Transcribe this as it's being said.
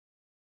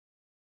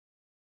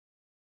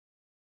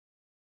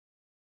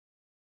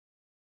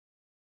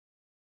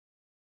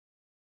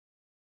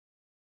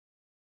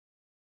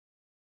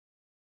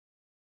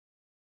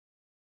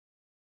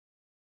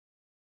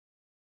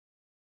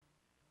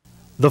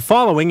The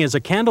following is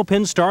a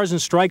Candlepin Stars and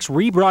Strikes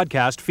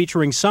rebroadcast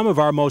featuring some of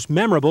our most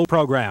memorable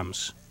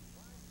programs.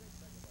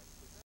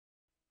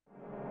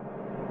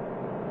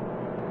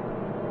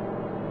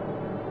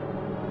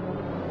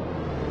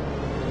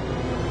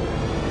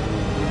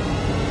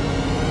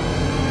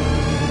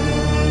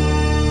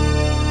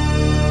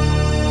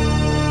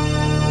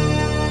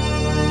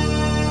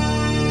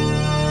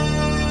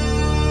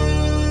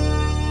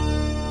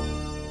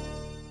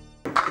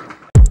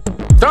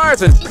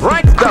 Stars and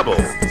Strikes double.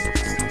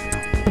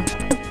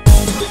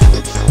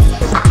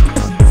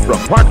 From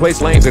Park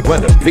Place Lanes at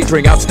Windham,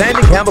 featuring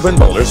outstanding Candlepin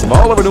bowlers from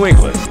all over New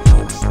England.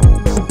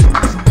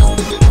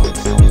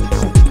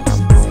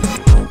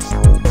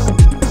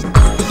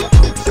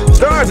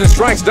 Stars and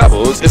Strikes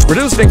doubles is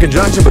produced in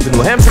conjunction with the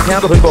New Hampshire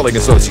Candlepin Bowling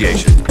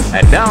Association.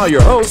 And now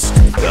your hosts,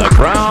 Doug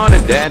Brown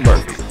and Dan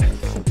Murphy.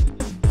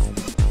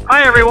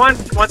 Hi everyone,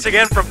 once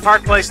again from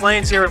Park Place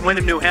Lanes here in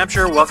Windham, New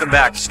Hampshire. Welcome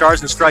back.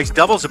 Stars and Strikes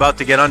doubles about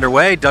to get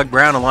underway. Doug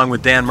Brown along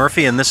with Dan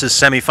Murphy, and this is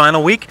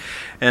semi-final week.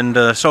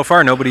 And so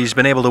far, nobody's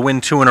been able to win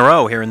 2 in a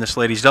row here in this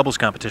ladies' doubles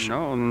competition.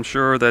 No, I'm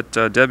sure that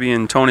Debbie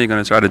and Toni are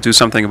going to try to do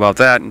something about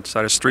that and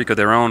start a streak of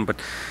their own. But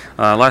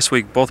last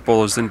week, both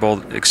bowlers didn't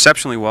bowl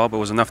exceptionally well, but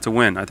was enough to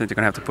win. I think they're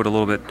going to have to put a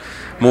little bit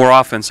more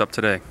offense up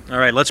today. All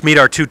right, let's meet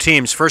our two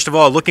teams. First of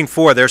all, looking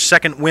for their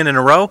second win in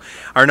a row.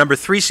 Our number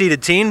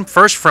 3-seeded team,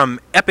 first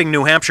from Epping,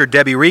 New Hampshire,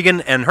 Debbie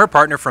Regan, and her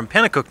partner from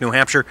Pennacook, New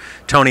Hampshire,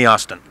 Toni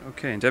Austin.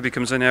 Okay, and Debbie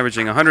comes in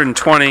averaging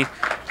 120.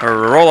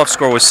 Her roll-off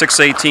score was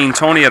 618.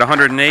 Toni at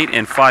 108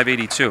 and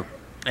 582.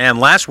 And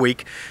last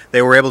week,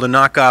 they were able to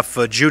knock off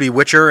Judy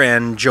Witcher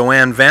and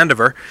Joanne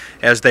Vandiver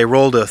as they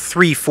rolled a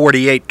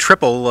 348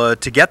 triple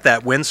to get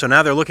that win. So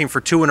now they're looking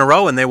for 2 in a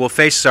row, and they will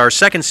face our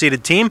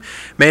second-seeded team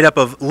made up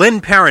of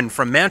Lynne Perron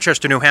from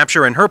Manchester, New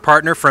Hampshire, and her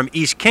partner from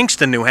East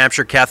Kingston, New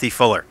Hampshire, Kathy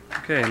Fuller.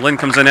 Okay, Lynne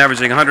comes in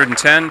averaging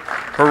 110.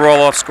 Her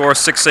roll-off score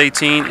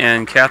 618,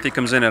 and Kathy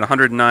comes in at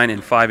 109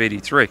 and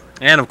 583.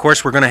 And of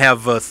course, we're going to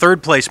have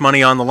third-place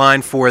money on the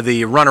line for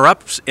the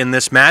runner-ups in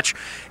this match,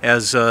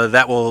 as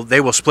they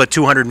will split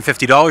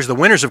 $250. The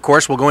winners, of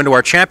course, will go into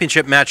our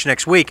championship match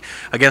next week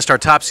against our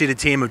top-seeded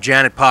team of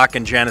Janet Pock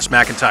and Janice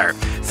McIntyre.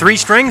 3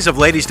 strings of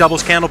ladies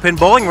doubles Candlepin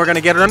bowling. We're going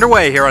to get it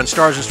underway here on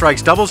Stars and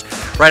Strikes doubles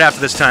right after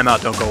this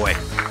timeout. Don't go away.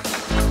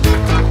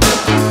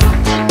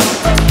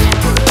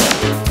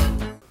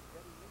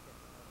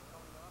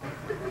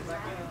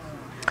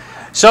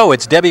 So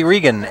it's Debbie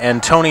Regan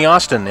and Toni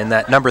Austin in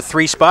that number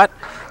 3 spot,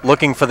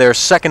 looking for their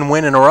second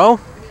win in a row,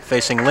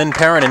 facing Lynne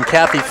Perron and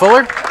Kathy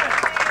Fuller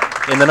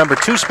in the number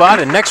 2 spot.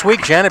 And next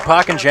week, Janet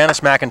Pock and Janice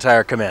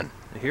McIntyre come in.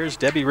 Here's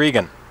Debbie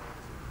Regan.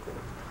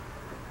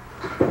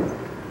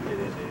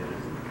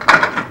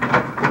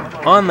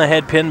 On the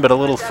head pin, but a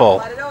little full.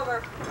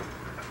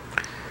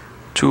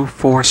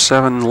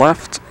 247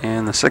 left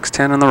and the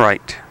 610 on the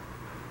right.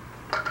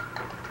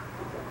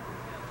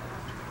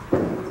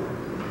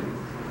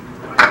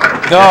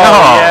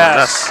 Oh,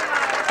 yes.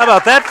 How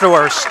about that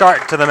for a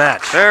start to the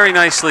match? Very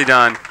nicely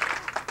done.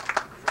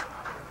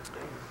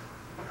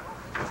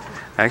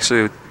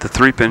 Actually, the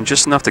 3-pin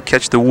just enough to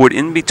catch the wood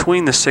in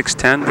between the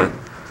 610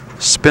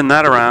 to spin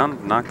that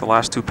around, knock the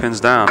last 2 pins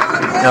down.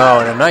 Oh,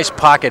 and a nice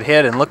pocket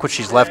hit, and look what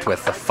she's left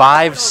with, the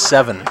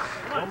 5-7.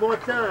 One more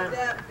time.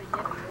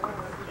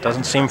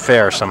 Doesn't seem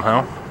fair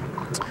somehow.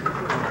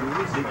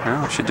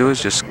 Well, what you do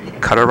is just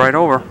cut her right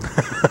over.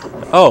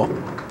 Oh.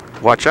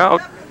 Watch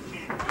out.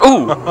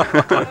 Ooh!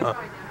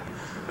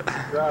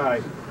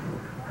 Right.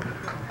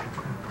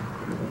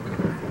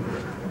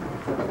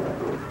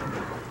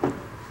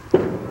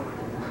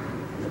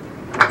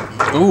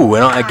 Ooh,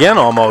 and again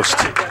almost.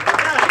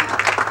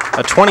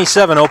 A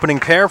 27 opening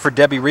pair for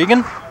Debbie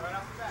Regan.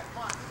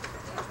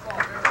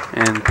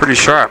 And pretty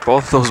sharp,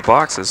 both those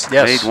boxes.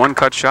 Yes. Made one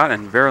cut shot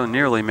and very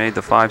nearly made the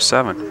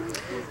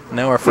 5-7.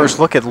 Now our first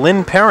look at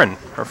Lynne Perron,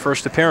 her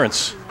first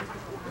appearance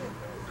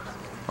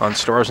on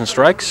Stars and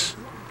Strikes.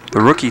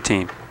 The rookie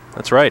team.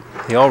 That's right,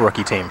 the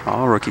all-rookie team.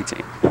 All-rookie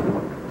team.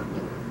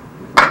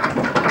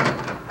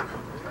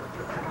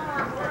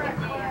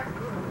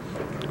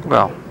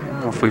 Well, I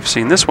don't know if we've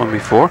seen this one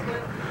before.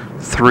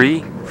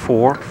 3,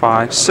 4,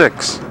 5,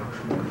 6.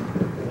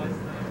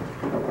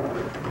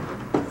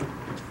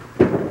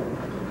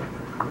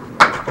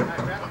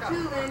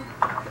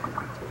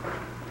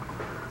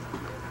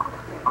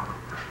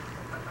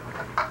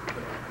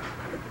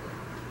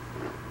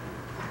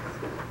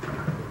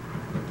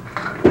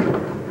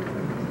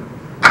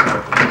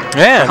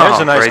 Yeah, there's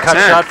a nice cut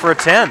 10. shot for a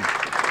 10.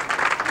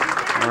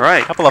 All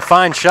right. A couple of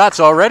fine shots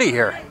already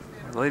here.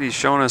 The lady's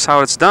showing us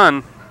how it's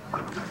done.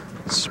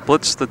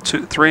 Splits the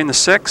 3 and the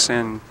 6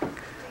 and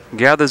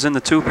gathers in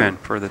the 2-pin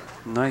for the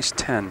nice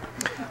 10.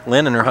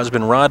 Lynne and her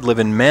husband Rod live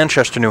in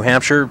Manchester, New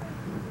Hampshire.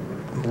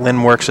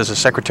 Lynne works as a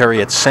secretary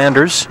at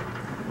Sanders.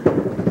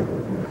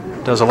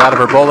 Does a lot of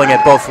her bowling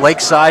at both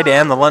Lakeside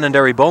and the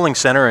Londonderry Bowling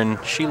Center, and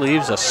she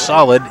leaves a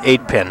solid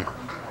 8-pin.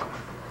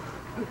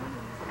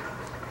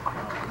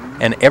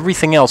 And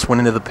everything else went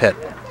into the pit.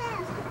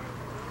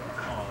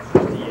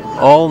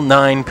 All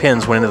 9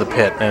 pins went into the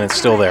pit, and it's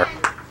still there.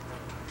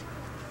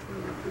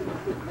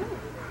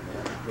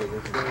 Pair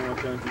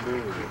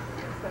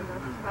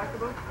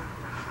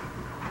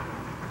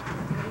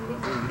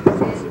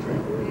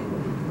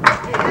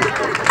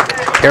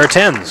of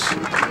 10s.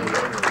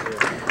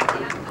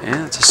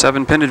 Yeah, it's a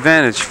 7-pin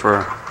advantage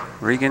for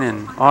Regan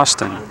and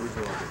Austin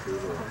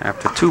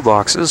after 2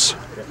 boxes.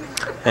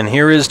 And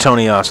here is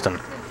Toni Austin.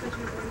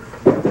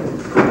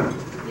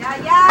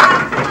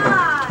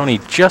 Toni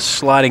just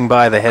sliding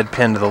by the head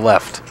pin to the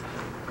left.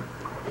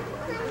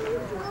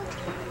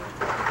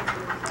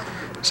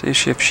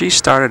 See, if she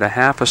started a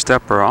half a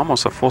step or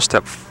almost a full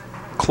step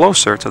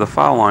closer to the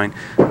foul line,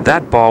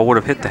 that ball would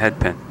have hit the head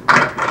pin.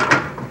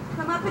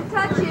 Come up and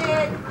touch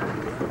it.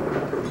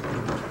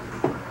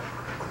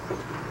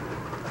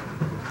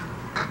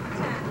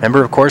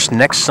 Remember, of course,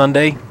 next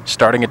Sunday,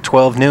 starting at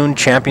 12 noon,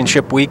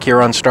 championship week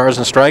here on Stars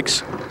and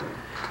Strikes.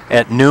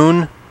 At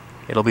noon,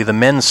 it'll be the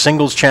men's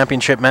singles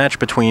championship match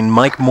between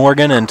Mike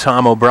Morgan and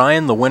Tom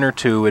O'Brien, the winner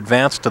to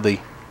advance to the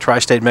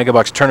Tri-State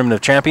Megabucks Tournament of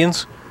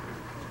Champions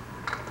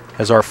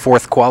as our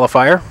 4th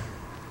qualifier.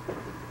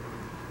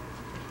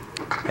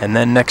 And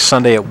then next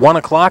Sunday at 1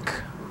 o'clock,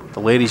 the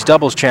ladies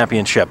doubles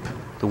championship.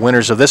 The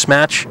winners of this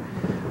match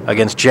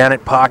against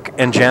Janet Pock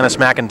and Janice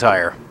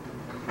McIntyre.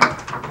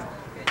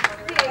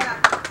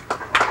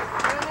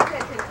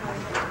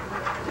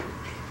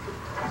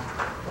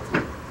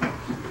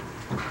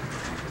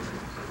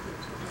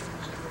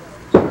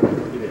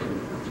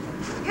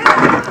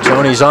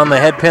 Toni's on the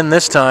head pin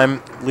this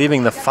time,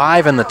 leaving the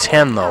 5 and the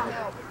 10 though.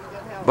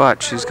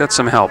 But she's got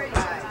some help,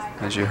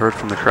 as you heard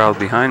from the crowd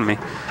behind me.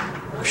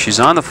 If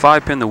she's on the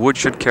 5 pin, the wood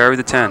should carry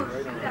the 10.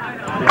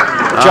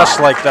 Just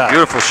like that.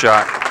 Beautiful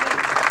shot.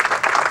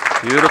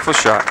 Beautiful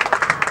shot.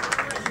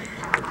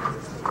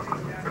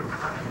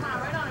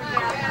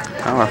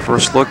 Now our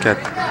first look at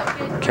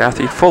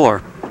Kathy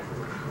Fuller.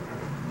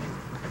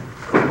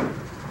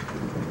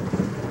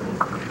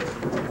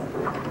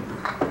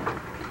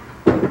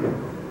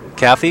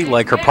 Kathy,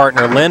 like her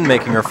partner Lynn,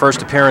 making her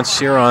first appearance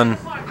here on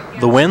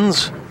the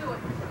Winds.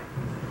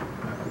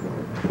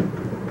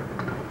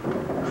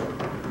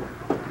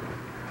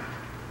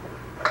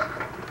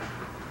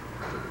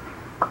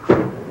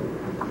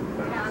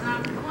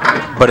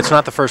 But it's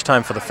not the first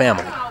time for the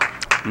family.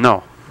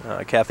 No.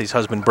 Kathy's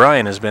husband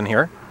Brian has been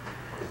here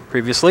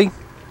previously.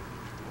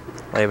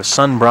 They have a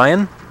son,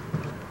 Brian.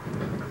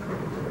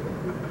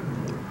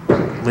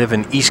 Live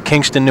in East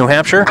Kingston, New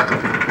Hampshire.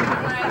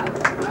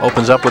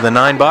 Opens up with a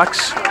 9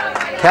 box.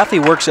 Kathy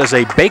works as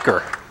a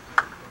baker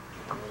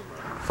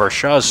for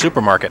Shaw's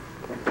Supermarket.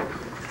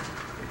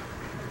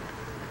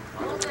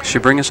 She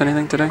bring us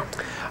anything today?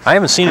 I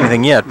haven't seen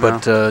anything yet,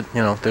 but you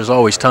know, there's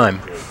always time.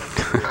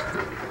 Come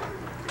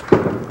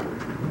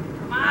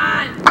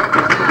on.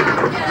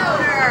 Get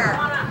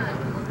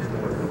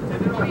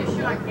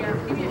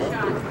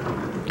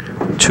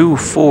over. 2,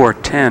 4,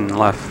 10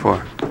 left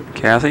for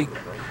Kathy.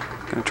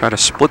 Gonna try to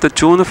split the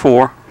 2 and the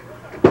 4.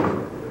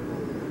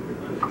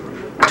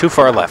 Too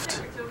far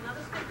left.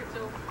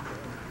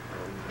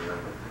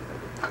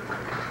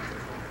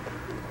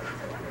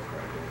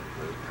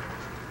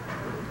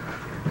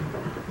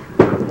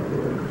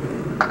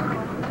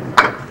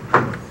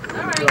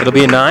 It'll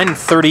be a 9,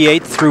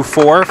 38 through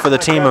 4 for the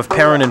team of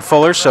Perron and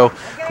Fuller. So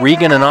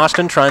Regan and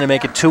Austin trying to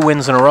make it 2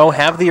 wins in a row,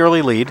 have the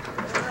early lead.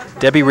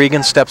 Debbie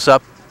Regan steps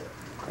up,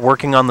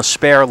 working on the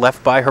spare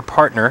left by her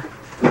partner,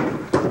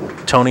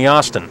 Toni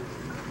Austin.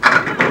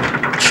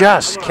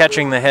 Just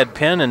catching the head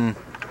pin and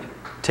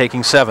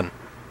taking 7.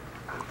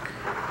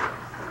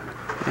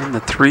 And the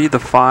 3, the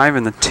 5,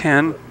 and the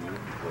 10.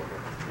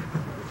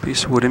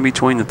 Piece of wood in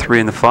between the 3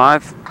 and the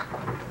 5.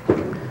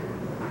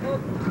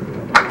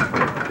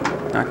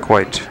 Not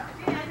quite.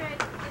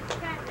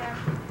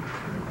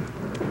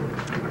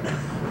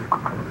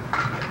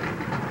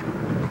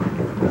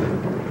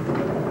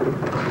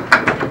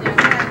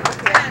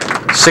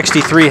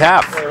 .63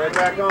 half. Hey, right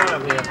back on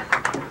him here.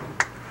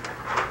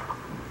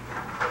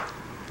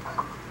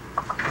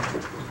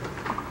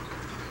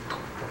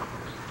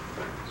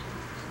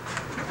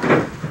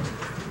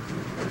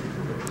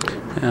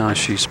 Now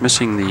she's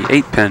missing the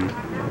 8 pin.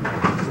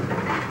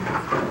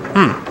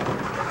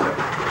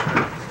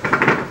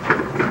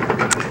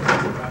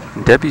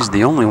 Debbie's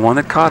the only one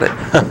that caught it.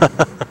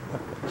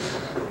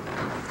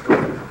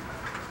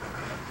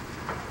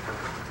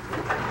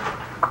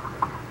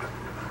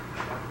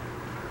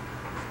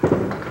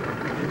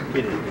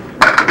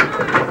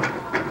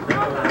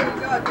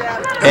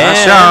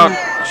 Nice out.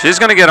 She's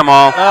going to get them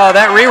all. Oh,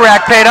 that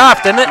re-rack paid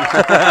off, didn't it?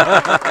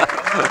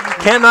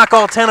 Can't knock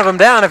all 10 of them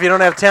down if you don't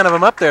have 10 of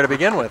them up there to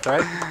begin with,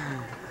 right?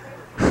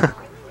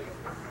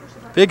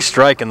 Big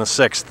strike in the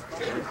 6th.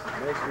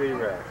 Nice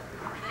re-rack.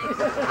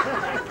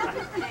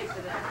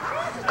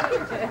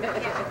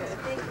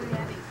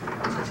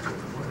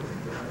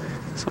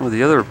 Some of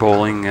the other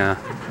bowling,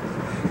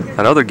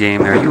 that other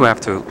game there, you have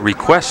to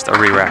request a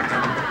re-rack.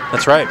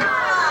 That's right.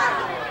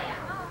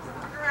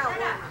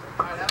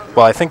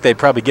 Well, I think they'd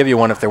probably give you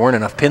one if there weren't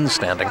enough pins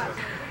standing.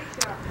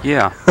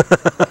 Yeah.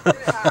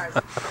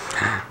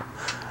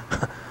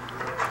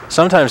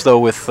 Sometimes, though,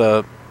 with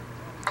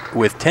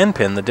 10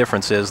 pin, the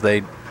difference is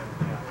they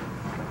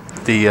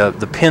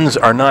the pins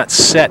are not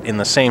set in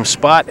the same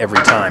spot every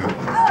time.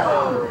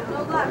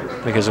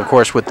 Because, of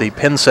course, with the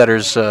pin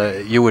setters,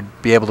 you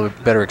would be able to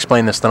better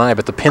explain this than I,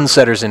 but the pin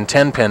setters in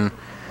 10-pin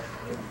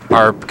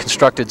are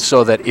constructed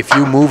so that if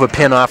you move a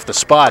pin off the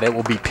spot, it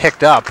will be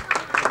picked up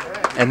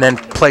and then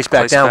placed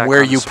back down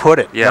where you put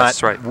it,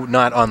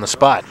 not on the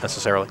spot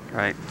necessarily.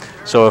 Right.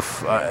 So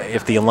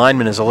if the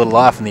alignment is a little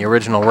off in the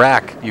original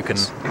rack, you can...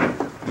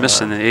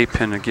 Missing the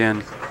 8-pin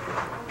again.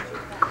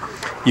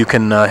 You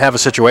can have a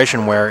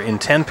situation where in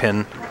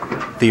 10-pin,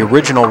 the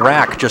original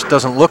rack just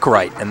doesn't look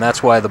right, and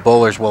that's why the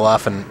bowlers will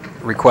often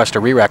request a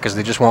re-rack, because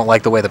they just won't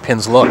like the way the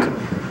pins look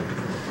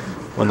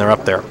when they're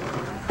up there.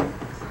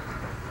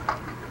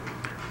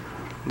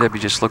 Debbie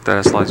just looked at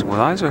us like,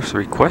 well, I just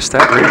request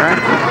that re-rack?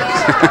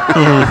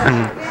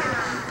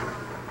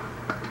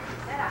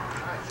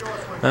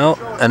 Well,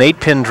 an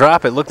 8-pin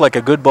drop, it looked like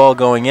a good ball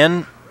going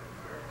in,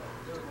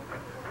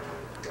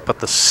 but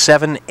the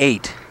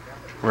 7-8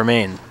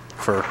 remain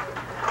for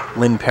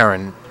Lynne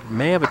Perron.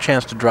 May have a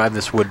chance to drive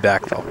this wood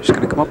back, though. She's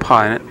going to come up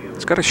high in it.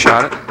 It's got a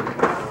shot at it.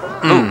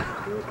 Ooh,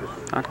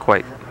 not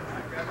quite.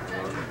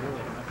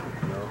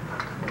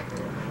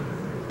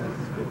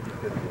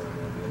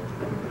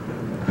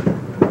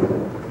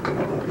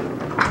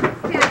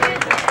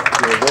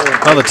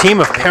 Well, the team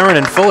of Perron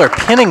and Fuller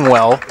pinning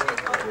well,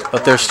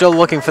 but they're still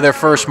looking for their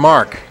first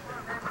mark.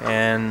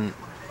 And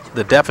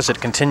the deficit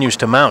continues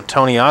to mount.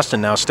 Toni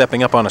Austin now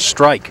stepping up on a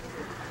strike,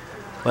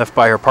 left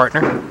by her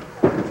partner.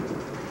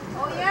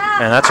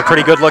 And that's a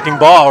pretty good-looking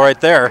ball right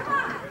there.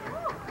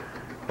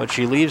 But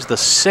she leaves the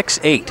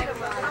 6-8.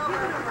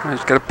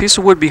 She's got a piece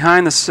of wood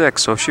behind the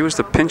 6, so if she was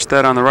to pinch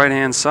that on the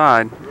right-hand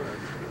side,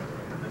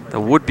 the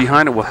wood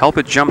behind it will help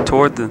it jump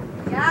toward the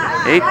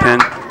 8-pin.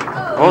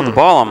 Oh, the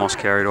ball almost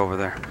carried over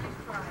there.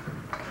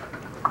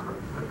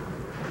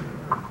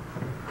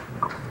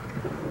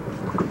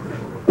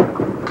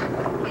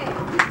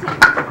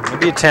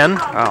 Maybe a 10. Oh,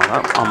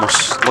 that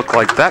almost looked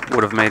like that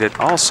would have made it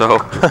also.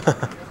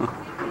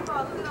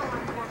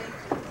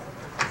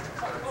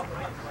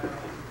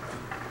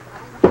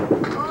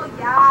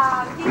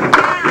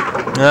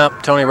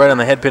 Yep, Toni right on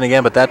the head pin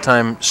again, but that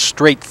time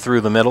straight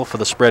through the middle for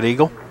the spread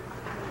eagle.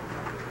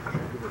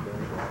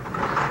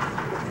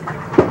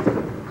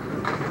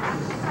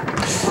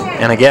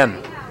 And again.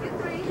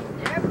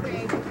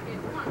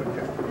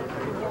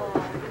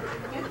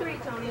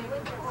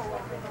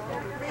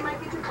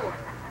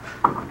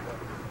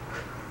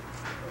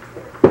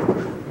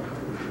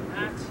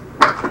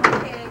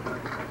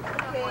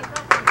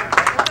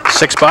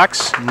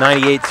 $6,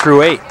 98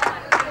 through 8.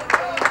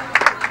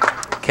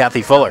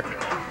 Kathy Fuller.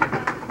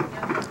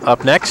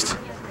 Up next.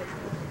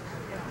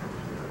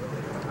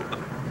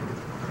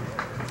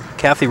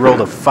 Kathy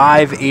rolled a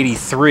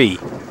 583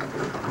 to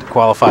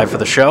qualify for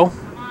the show.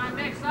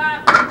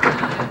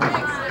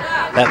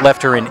 That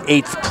left her in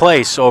 8th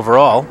place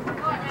overall,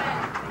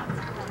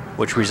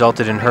 which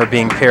resulted in her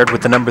being paired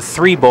with the number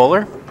 3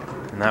 bowler,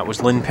 and that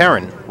was Lynne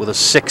Perron with a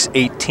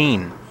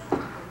 618.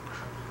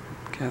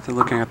 Kathy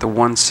looking at the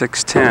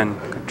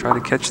 1-6-10. Try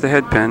to catch the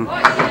head pin,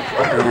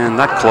 and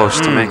that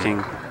close to making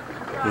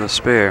the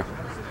spare.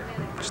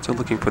 Still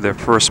looking for their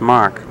first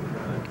mark.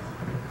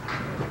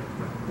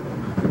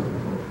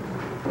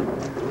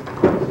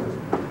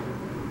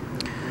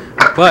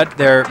 But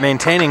they're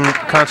maintaining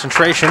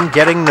concentration,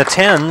 getting the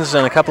 10s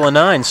and a couple of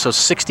 9s, so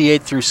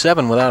 68 through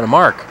 7 without a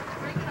mark.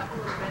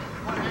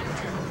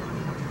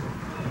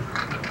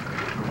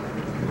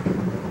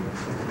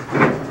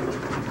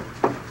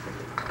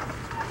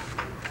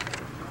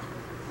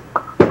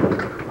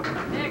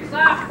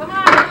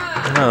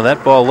 Oh,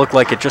 that ball looked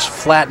like it just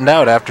flattened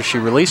out after she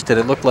released it.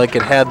 It looked like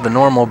it had the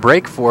normal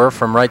break for her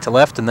from right to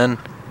left, and then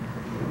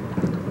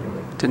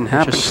didn't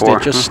happen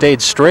it just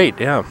stayed straight.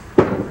 Yeah.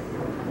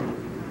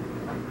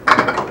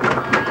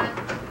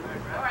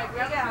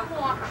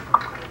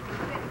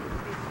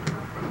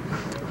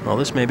 Well,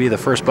 this may be the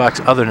first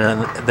box other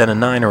than a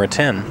 9 or a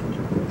 10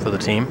 for the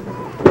team.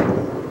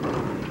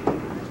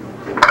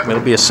 It'll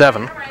be a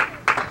 7,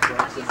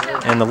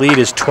 and the lead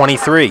is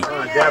 23. Come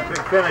on, Dad,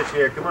 big finish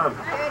here. Come on.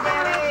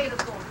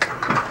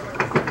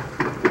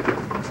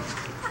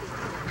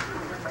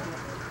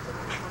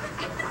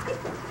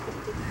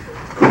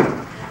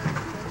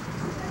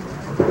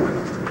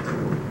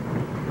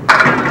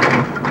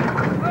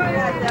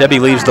 Debbie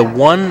leaves the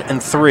 1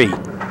 and 3.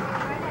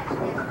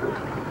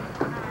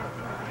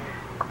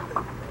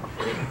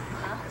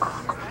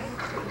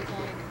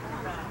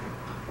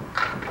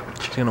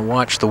 She's going to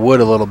watch the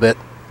wood a little bit.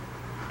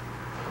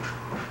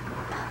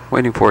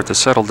 Waiting for it to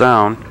settle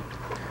down.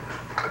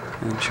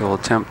 And she'll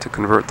attempt to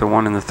convert the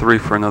 1 and the 3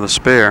 for another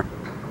spare.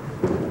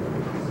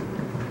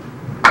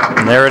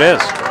 And there it is.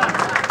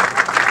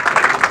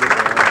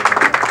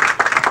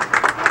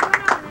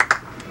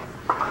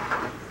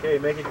 Okay,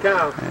 make it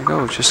count. There you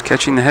go, just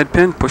catching the head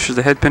pin, pushes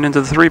the head pin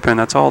into the 3 pin.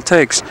 That's all it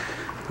takes.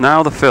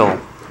 Now the fill.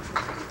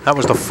 That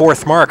was the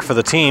 4th mark for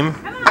the team.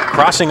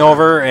 Crossing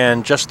over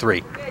and just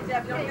 3.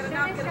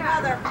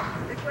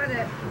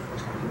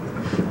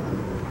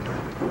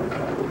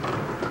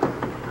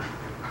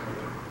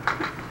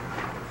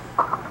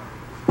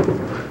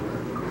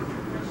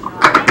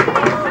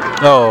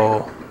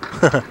 Oh,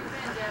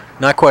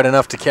 not quite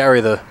enough to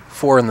carry the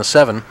 4 and the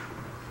 7.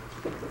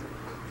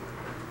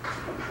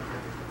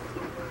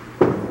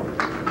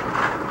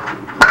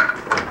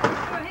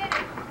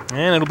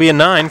 And it'll be a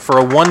 9 for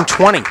a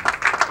 120.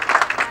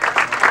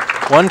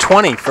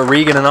 120 for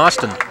Regan and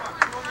Austin.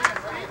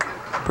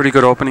 Pretty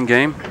good opening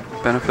game.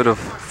 Benefit of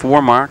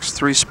 4 marks,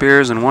 3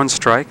 spares, and 1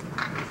 strike.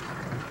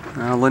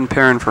 Now Lynne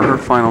Perron for her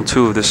final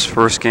 2 of this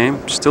first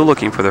game. Still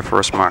looking for their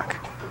first mark.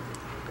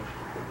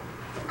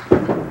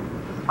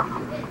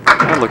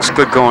 That looks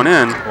good going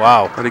in.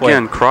 Wow. But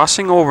again,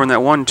 crossing over in that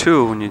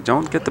 1-2, and you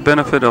don't get the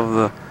benefit of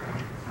the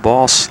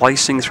ball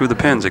slicing through the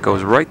pins. It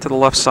goes right to the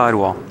left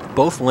sidewall.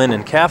 Both Lynn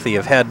and Kathy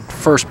have had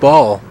first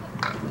ball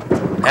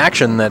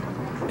action that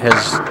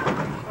has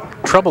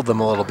troubled them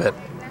a little bit.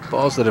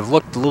 Balls that have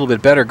looked a little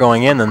bit better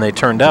going in than they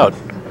turned out.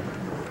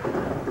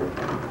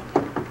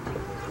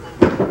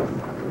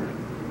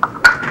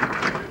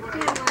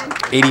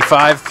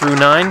 '85 through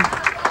 9.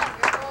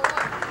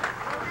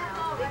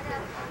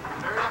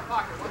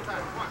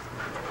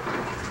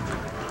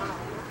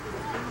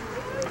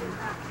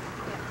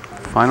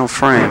 Final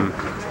frame.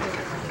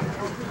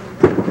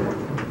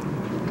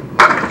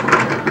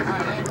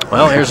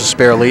 Well, here's a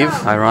spare leave.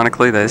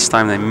 Ironically, this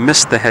time they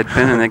missed the head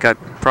pin, and they got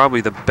probably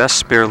the best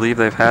spare leave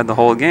they've had the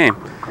whole game.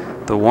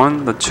 The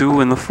 1, the 2,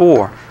 and the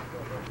 4.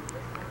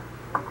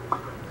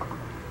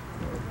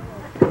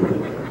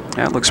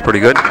 That looks pretty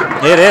good.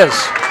 It is.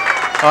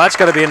 Oh, that's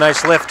got to be a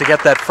nice lift to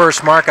get that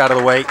first mark out of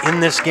the way in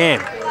this game.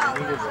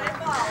 Yeah,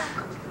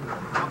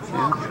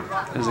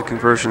 there's a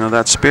conversion of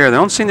that spare. They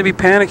don't seem to be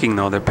panicking,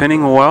 though. They're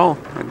pinning well.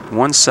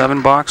 1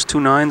 7 box, 2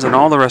 9s, and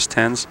all the rest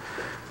 10s.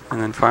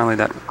 And then finally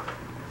that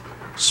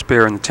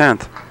spare in the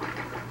 10th.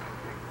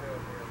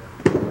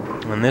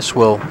 And this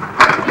will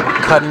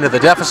cut into the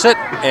deficit,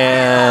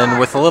 and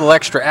with a little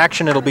extra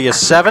action, it'll be a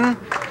 7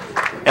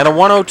 and a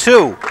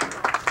 102.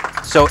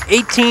 So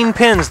 18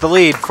 pins the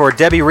lead for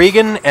Debbie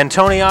Regan and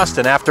Toni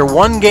Austin after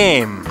 1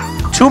 game.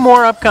 2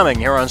 more upcoming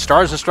here on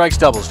Stars and Strikes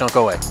Doubles. Don't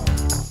go away.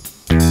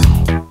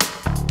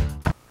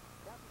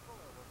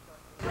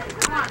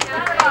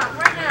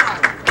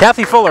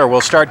 Kathy Fuller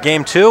will start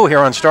game 2 here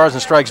on Stars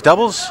and Strikes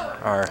Doubles,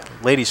 our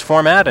ladies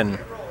format, and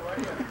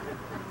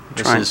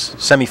this is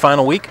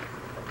semifinal week.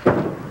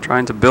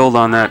 Trying to build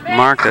on that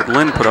mark that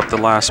Lynn put up the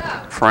last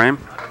frame.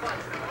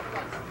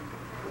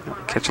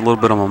 Catch a little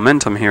bit of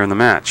momentum here in the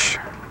match.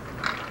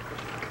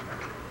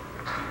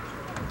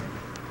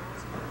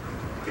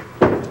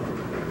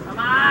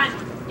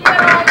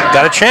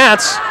 Got a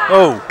chance.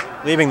 Oh,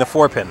 leaving the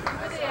 4 pin.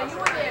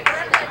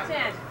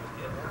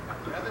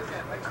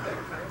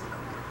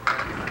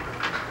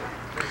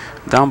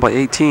 Down by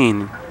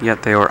 18,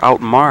 yet they were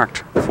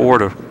outmarked 4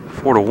 to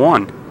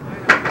 1.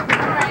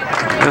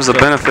 There's the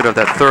benefit of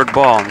that third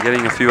ball and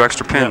getting a few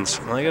extra pins.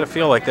 Yeah. Well, you got to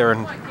feel like they're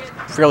in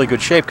fairly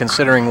good shape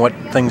considering what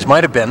things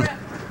might have been.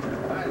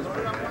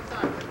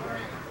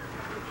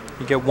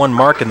 You get 1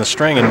 mark in the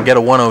string and get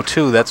a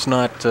 102. That's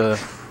not.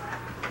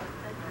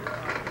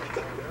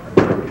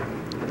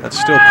 That's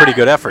still pretty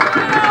good effort.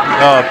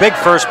 Big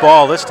first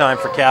ball this time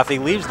for Kathy.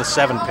 Leaves the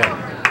 7 pin.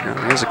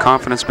 Yeah, here's a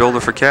confidence builder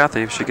for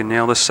Kathy if she can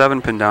nail this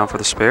 7 pin down for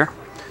the spare.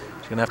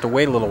 She's going to have to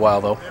wait a little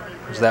while, though,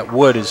 because that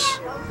wood is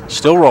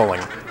still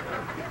rolling.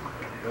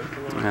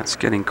 That's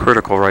getting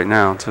critical right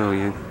now,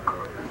 too.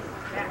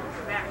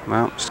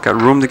 Well, she's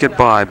got room to get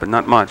by, but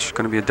not much.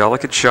 Going to be a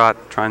delicate shot,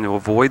 trying to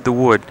avoid the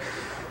wood.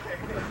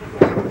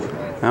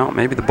 Well,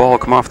 maybe the ball will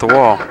come off the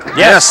wall.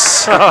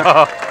 Yes!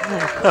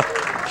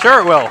 Sure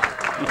it will.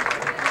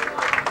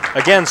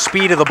 Again,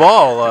 speed of the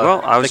ball,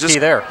 well, I was the key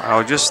there. I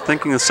was just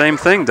thinking the same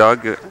thing,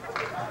 Doug.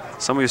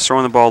 Somebody was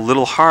throwing the ball a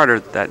little harder.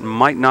 That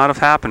might not have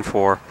happened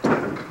for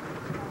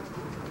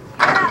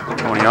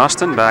Toni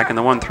Austin. Back in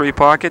the 1-3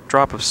 pocket.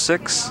 Drop of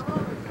 6.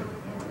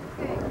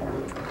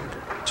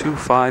 2,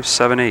 5,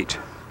 7, 8.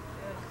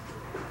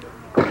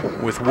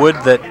 With wood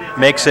that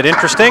makes it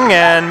interesting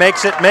and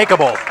makes it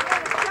makeable.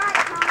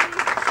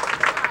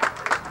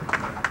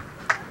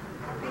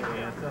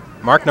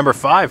 Mark number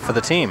 5 for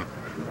the team.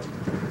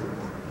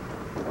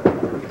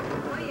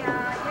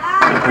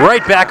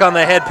 Right back on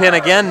the head pin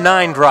again,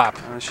 9 drop.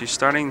 She's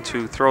starting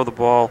to throw the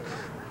ball.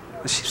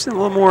 She's a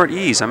little more at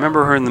ease. I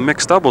remember her in the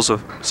mixed doubles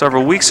of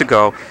several weeks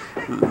ago.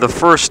 The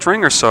first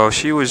string or so,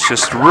 she was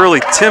just really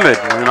timid.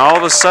 And then all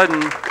of a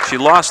sudden, she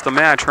lost the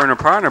match, her and her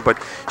partner, but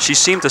she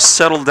seemed to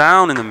settle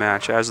down in the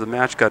match as the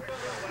match got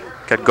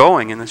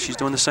going, and then she's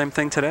doing the same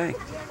thing today.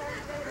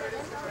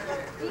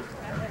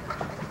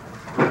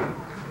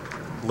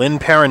 Lynne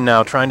Perron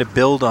now trying to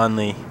build on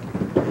the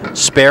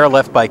spare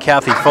left by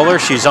Kathy Fuller.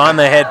 She's on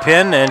the head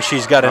pin, and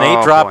she's got an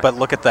 8 drop, but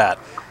look at that.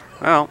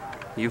 Well,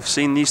 you've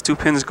seen these 2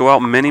 pins go out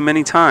many,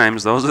 many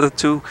times. Those are the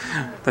 2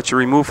 that you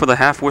remove for the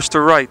half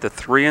Worcester right, the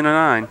 3 and a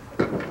 9.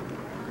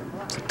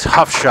 It's a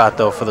tough shot,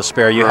 though, for the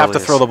spare. You have to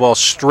throw the ball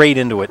straight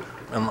into it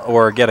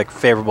or get a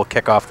favorable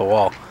kick off the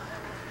wall.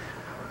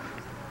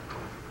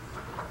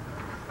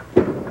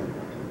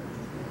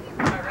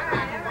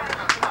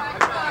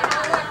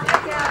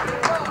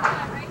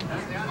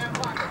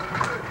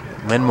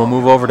 Lynne will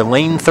move over to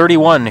lane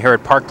 31 here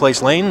at Park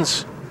Place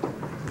Lanes.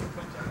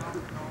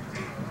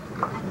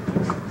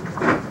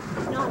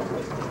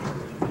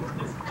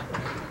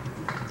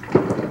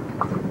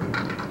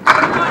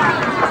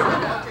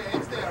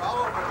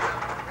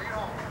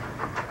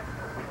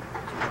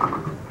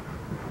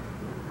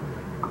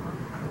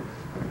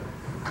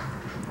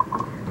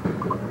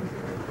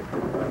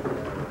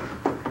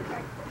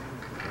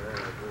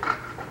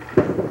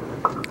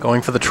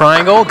 Going for the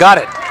triangle, got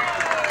it.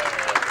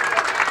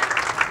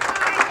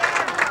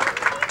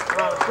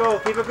 Let's go,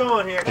 keep it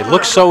going here. It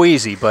looks so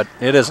easy, but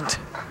it isn't.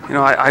 You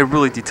know, I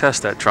really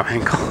detest that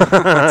triangle.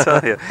 I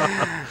tell you,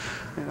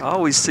 it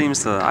always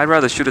seems to. I'd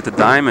rather shoot at the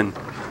diamond.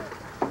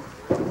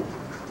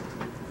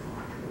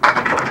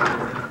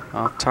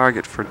 Off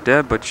target for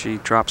Deb, but she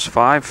drops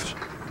 5.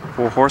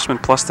 4 horsemen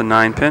plus the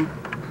 9 pin.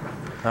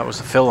 That was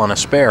the fill on a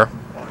spare.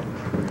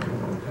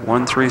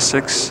 1, 3,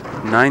 6,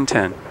 9,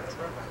 10.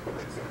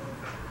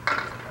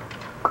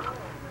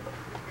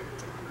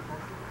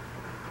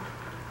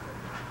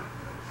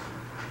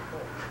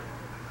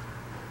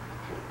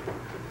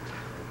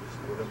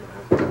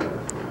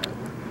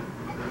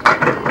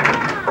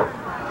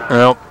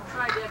 Nope.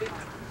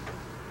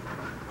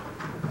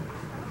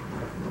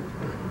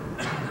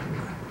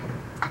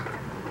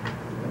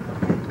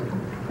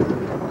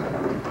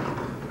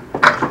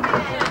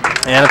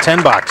 And a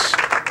 10 box.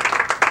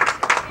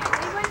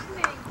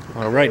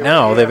 Well, right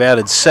now they've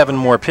added 7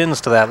 more pins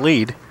to that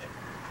lead.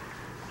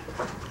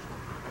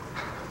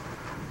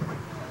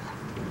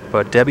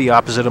 But Debbie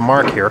opposite of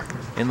Mark here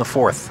in the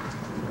 4th.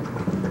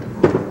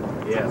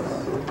 Yes.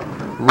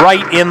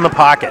 Right in the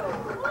pocket.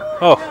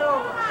 Oh.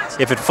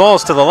 If it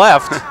falls to the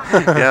left.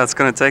 Yeah, it's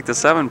going to take the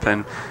 7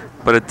 pin,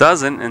 but it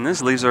doesn't, and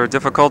this leaves her a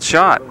difficult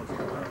shot.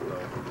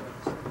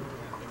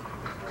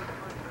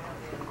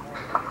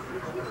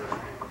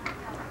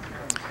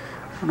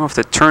 I don't know if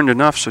it turned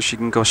enough so she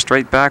can go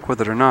straight back with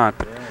it or not,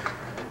 but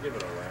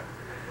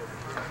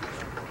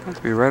have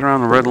to be right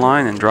around the red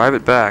line and drive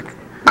it back.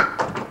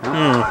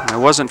 It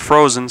wasn't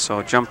frozen, so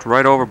it jumped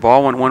right over.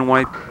 Ball went one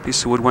way,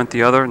 piece of wood went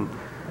the other, and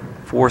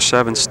 4,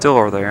 7 still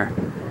are there.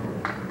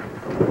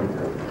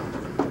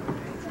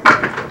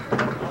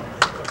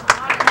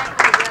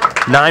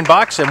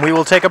 $9, and we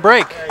will take a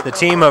break. The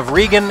team of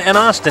Regan and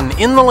Austin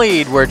in the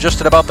lead. We're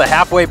just at about the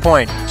halfway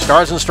point.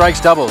 Stars and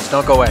Strikes doubles.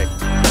 Don't go away.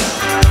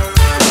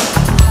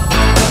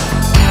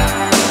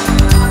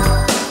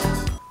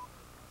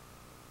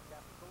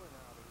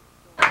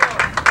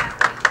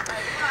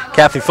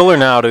 Kathy Fuller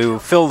now to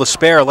fill the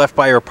spare left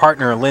by her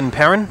partner, Lynne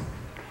Perron.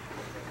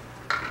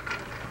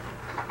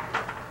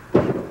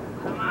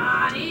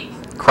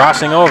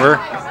 Crossing over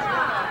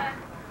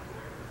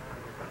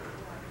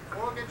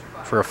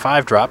for a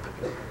 5 drop.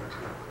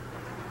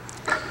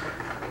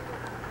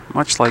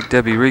 Much like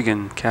Debbie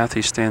Regan,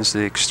 Kathy stands to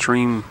the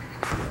extreme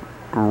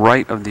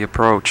right of the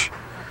approach.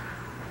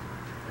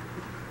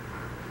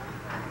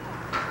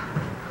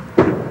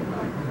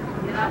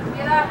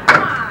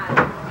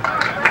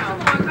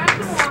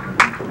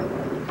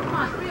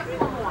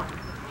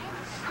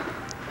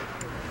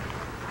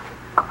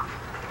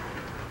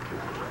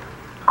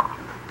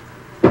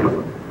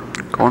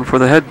 Going for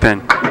the head pin.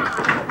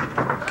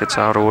 Gets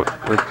out of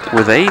it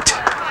with 8.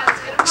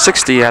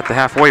 60 at the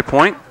halfway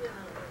point.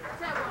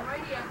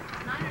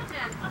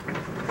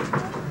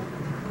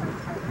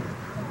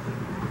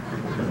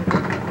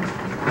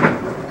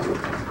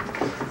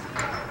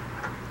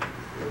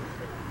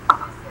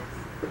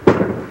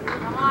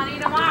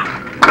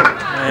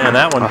 And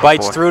that one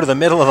bites through to the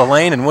middle of the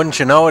lane, and wouldn't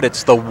you know it,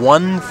 it's the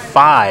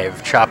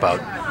 1-5 chop out.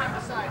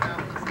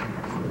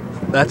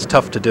 That's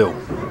tough to do.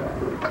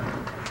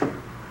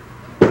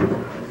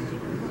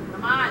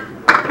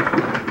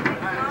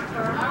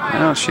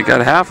 Well, she got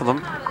half of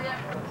them.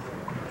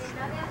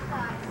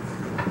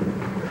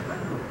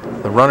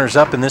 The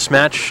runners-up in this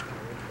match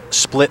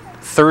split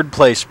 3rd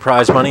place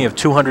prize money of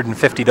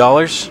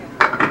 $250.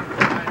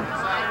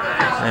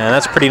 And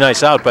that's a pretty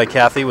nice out by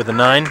Kathy with the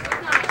 9.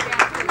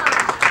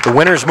 The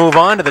winners move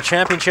on to the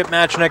championship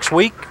match next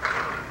week.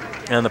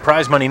 And the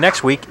prize money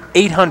next week,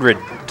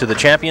 $800 to the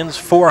champions,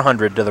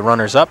 $400 to the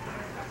runners-up.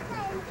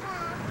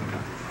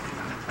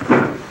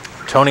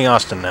 Toni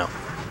Austin now.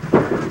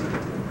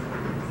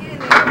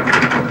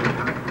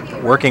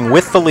 Working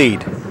with the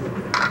lead.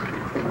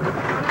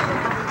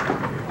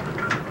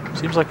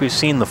 Seems like we've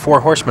seen the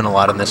 4 horsemen a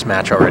lot in this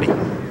match already.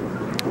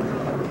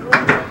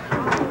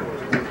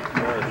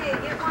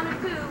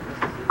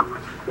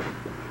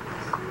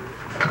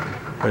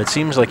 But it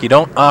seems like you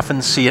don't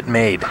often see it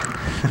made.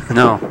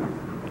 No.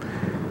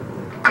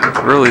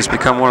 It really has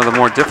become one of the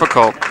more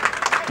difficult,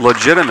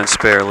 legitimate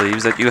spare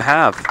leaves that you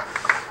have.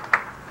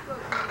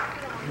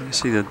 You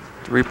see the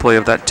replay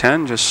of that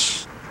 10,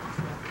 just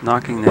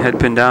knocking the head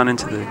pin down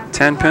into the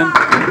 10 pin.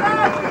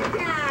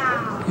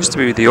 Used to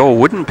be the old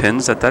wooden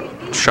pins that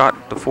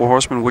shot the 4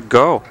 horsemen would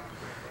go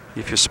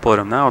if you split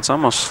them. Now it's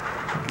almost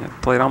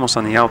played almost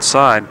on the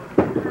outside.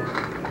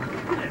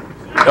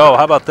 Oh,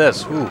 how about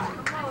this? Ooh.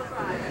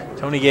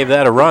 Toni gave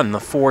that a run. The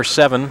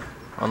 4-7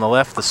 on the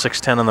left, the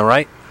 6-10 on the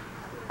right.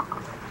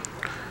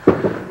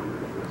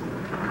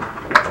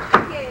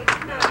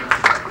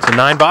 to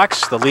 9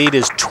 box. The lead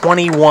is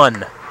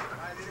 21.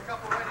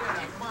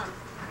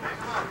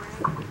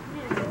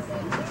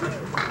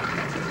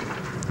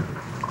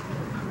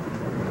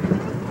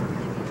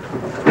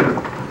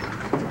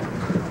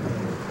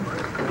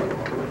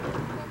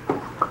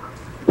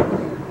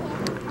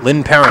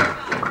 Lynne Perron.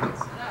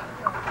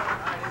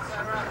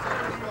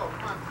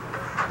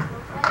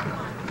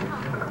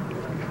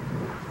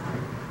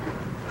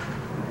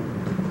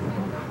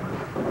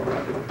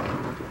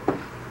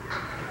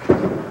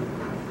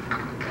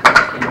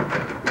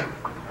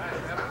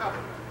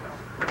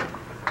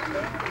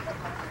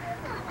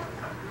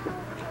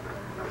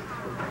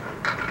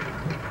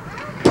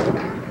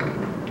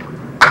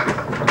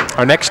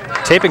 Our next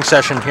taping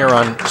session here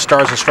on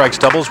Stars and Strikes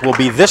Doubles will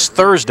be this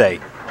Thursday,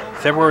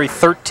 February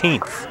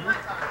 13th.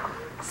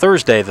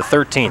 Thursday the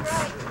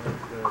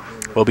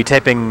 13th. We'll be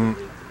taping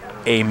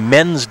a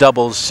men's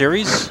doubles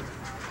series,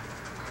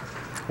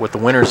 with the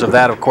winners of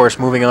that, of course,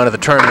 moving on to the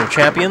Tournament of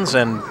Champions,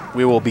 and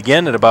we will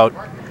begin at about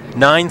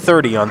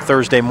 9:30 on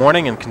Thursday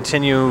morning and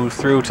continue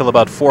through till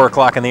about 4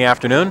 o'clock in the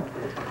afternoon.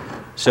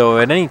 So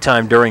at any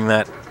time during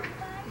that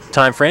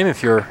time frame,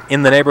 if you're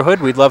in the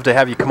neighborhood, we'd love to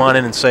have you come on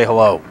in and say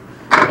hello.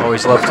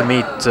 Always love to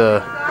meet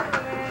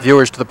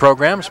viewers to the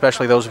program,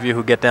 especially those of you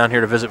who get down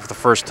here to visit for the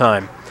first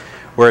time.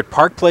 We're at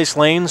Park Place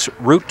Lanes,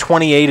 Route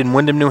 28 in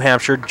Windham, New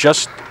Hampshire,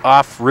 just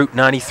off Route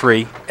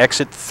 93,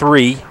 exit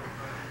 3.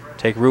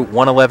 Take Route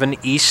 111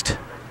 east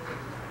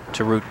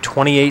to Route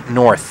 28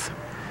 north.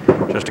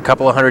 Just a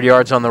couple of 100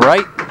 yards on the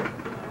right.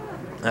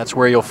 That's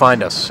where you'll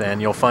find us,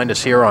 and you'll find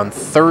us here on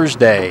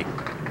Thursday,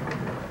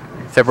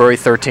 February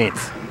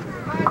 13th.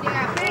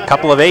 A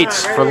couple of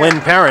 8s for Lynne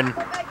Perron.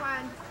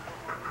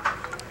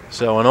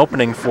 So an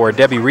opening for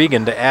Debbie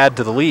Regan to add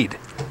to the lead.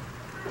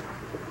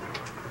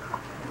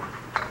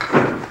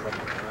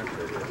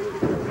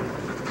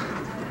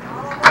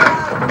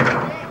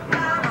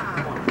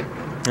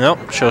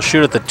 Nope, she'll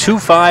shoot at the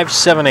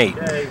 2-5-7-8.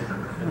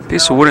 A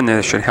piece of wood in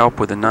there should help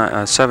with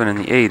the 7 and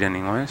the 8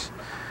 anyways.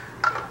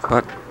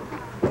 But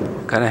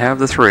gotta have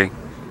the 3.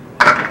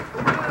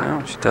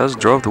 Well, she does,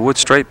 drove the wood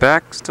straight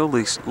back, still at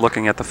least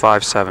looking at the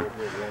 5-7.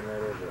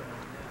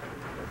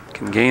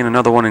 Can gain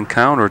another one in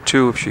count or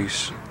 2 if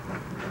she's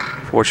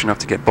fortunate enough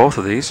to get both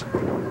of these.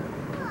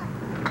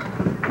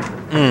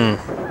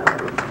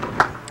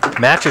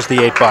 Matches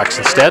the 8 box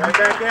instead. Back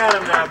at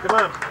him now, come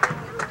on.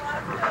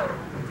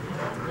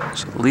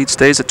 So the lead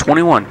stays at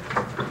 21.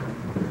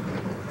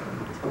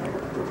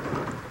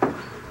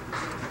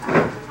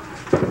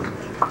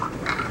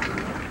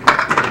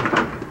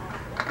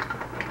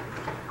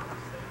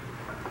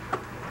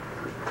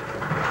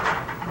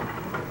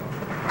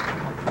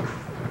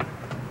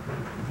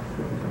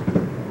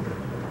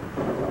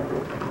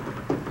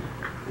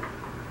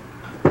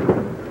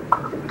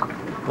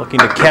 Looking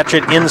to catch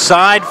it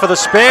inside for the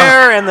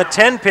spare, and the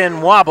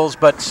 10-pin wobbles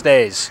but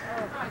stays.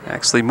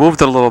 Actually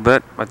moved it a little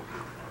bit, but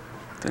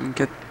didn't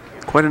get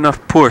quite enough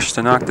push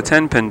to knock the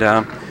 10-pin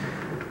down.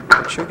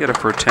 She'll get it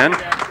for a 10.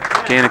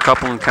 Gain a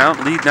couple and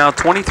count. Lead now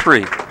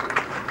 23.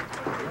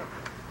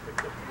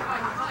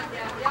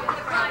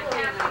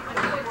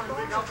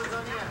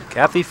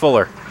 Kathy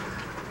Fuller.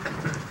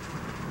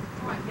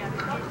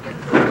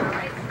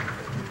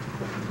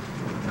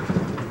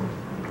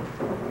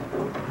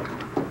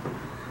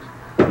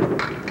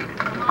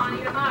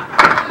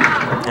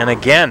 And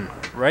again,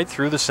 right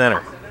through the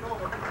center.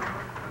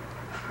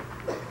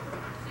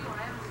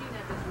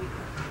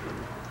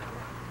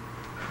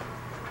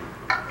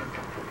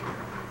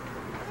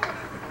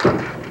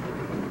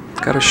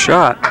 Got a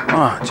shot.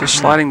 Oh, just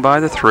sliding by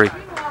the 3.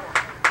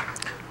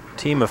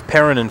 Team of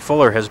Perron and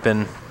Fuller has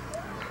been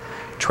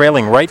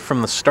trailing right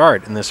from the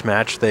start in this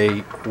match.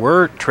 They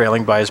were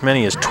trailing by as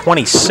many as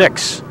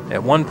 26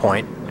 at one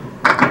point.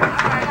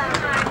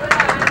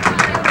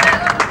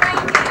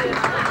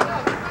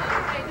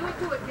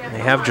 They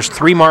have just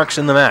 3 marks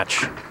in the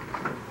match.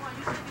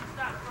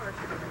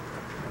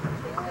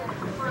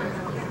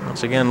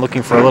 Once again,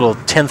 looking for a little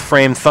 10th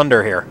frame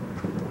thunder here.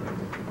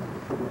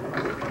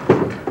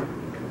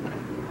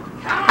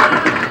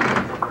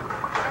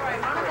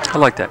 I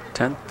like that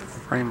 10th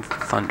frame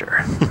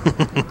thunder.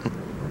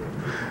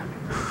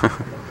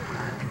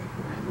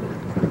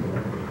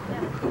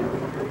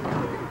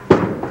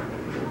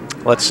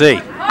 Let's see.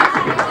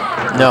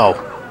 No.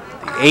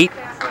 The 8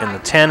 and the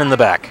 10 in the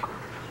back.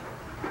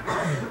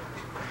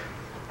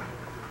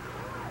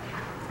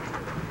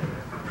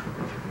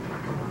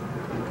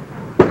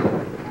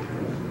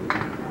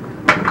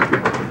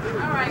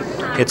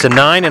 It's a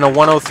 9 and a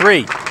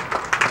 103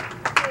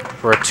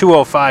 for a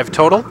 205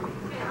 total.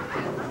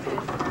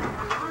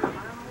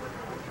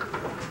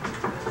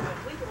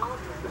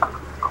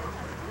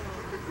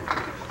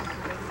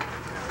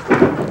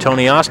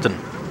 Toni Austin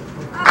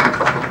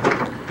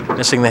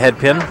missing the head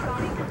pin.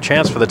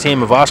 Chance for the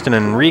team of Austin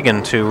and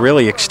Regan to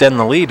really extend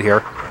the lead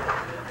here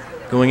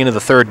going into the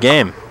 3rd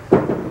game.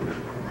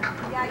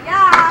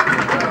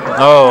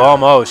 Oh,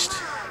 almost.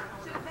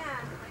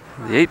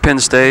 The 8-pin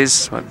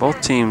stays, but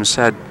both teams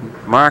had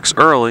marks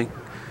early.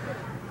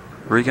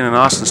 Regan and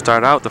Austin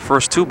start out the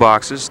first 2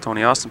 boxes.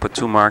 Toni Austin put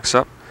 2 marks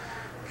up.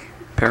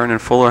 Perron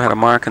and Fuller had a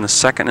mark in the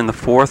second and the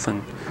fourth,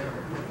 and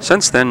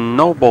since then,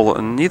 no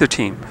bowler, neither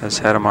team has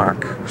had a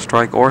mark,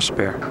 strike or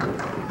spare.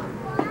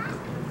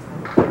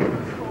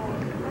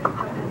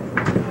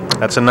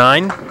 That's a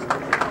 9. Yeah,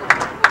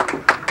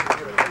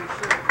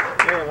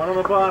 one on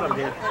the bottom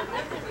here.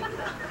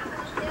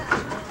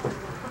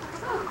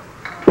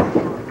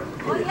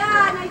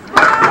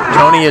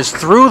 Toni is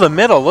through the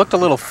middle. Looked a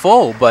little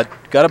full, but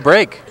got a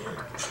break.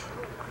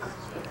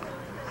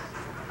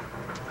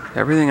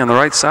 Everything on the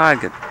right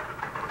side got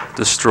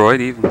destroyed.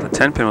 Even the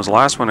 10-pin was the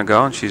last one to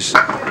go, and she's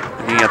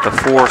looking at the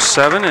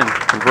 4-7 and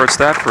converts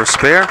that for a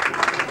spare.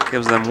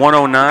 Gives them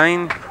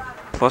 109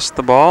 plus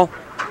the ball.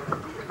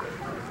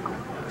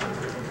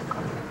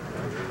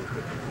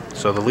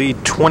 So the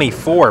lead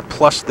 24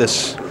 plus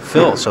this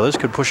fill, so this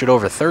could push it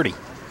over 30.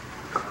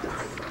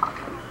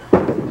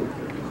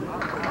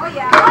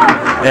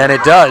 And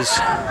it does,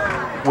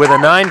 with a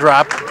 9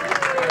 drop,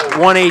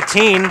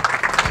 118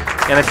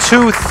 and a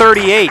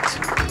 238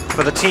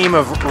 for the team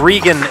of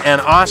Regan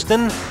and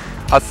Austin.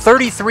 A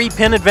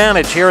 33-pin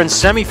advantage here in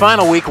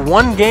semifinal week.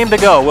 1 game to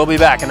go. We'll be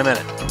back in a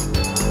minute.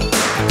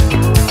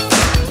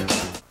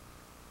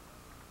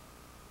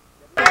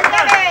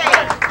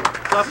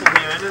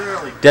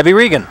 Debbie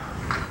Regan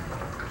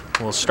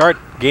will start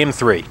game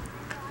 3.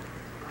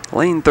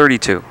 Lane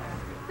 32.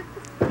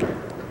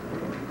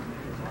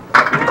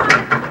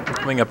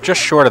 Coming up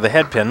just short of the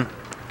head pin.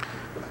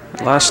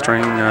 Last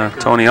string,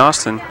 Toni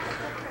Austin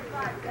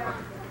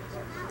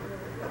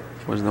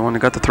was the one that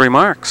got the 3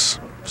 marks.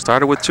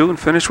 Started with 2 and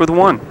finished with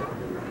 1.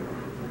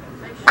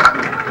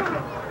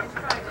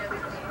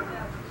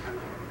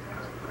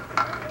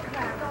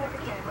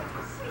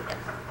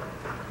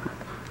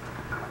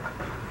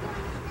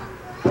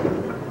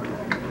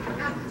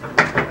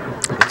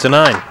 It's a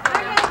 9. Hey,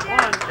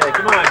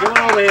 come on, get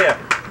one over here.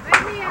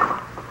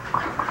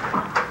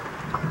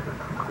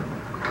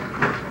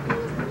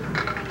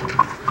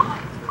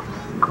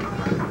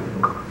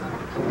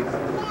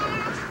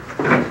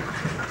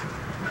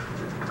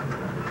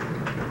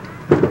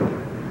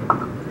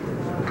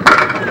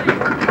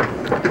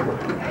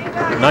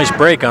 Nice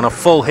break on a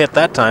full hit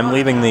that time,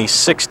 leaving the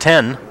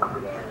 6-10.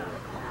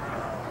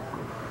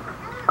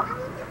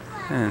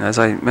 And as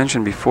I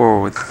mentioned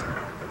before with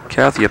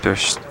Kathy up there,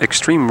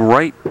 extreme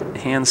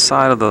right-hand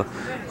side of the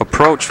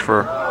approach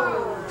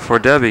for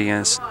Debbie,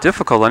 and it's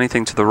difficult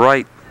anything to the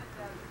right.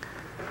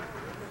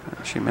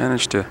 She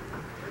managed to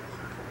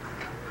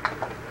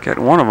get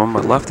one of them,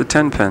 but left the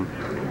 10-pin.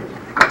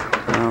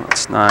 Well,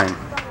 it's 9.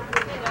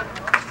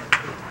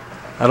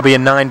 That'll be a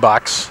 9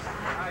 box.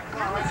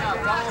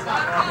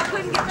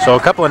 So a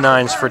couple of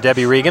 9s for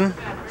Debbie Regan.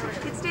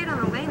 It stayed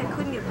on the lane. I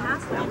couldn't get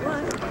past that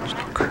wood.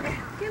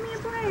 Give me a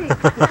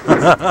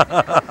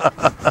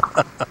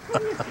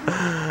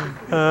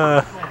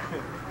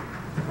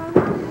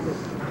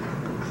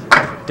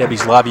break.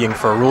 Debbie's lobbying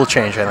for a rule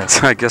change, I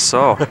think. I guess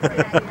so.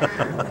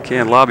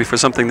 Can't lobby for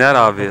something that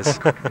obvious.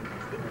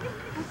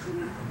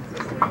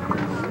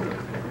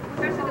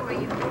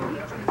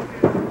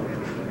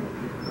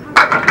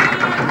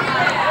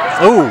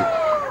 Ooh!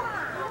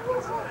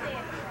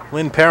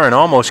 Lynne Perron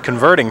almost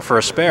converting for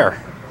a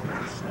spare.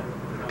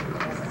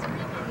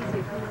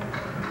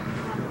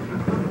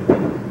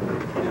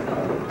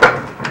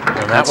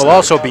 And that will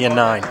also be a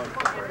 9.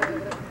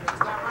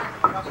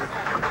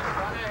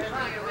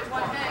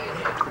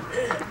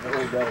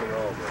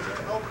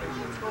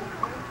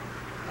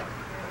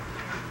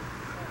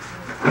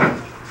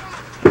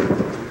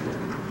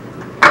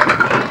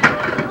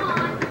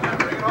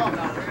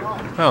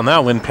 Well,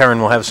 now Lynne Perron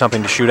will have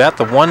something to shoot at.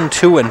 The 1,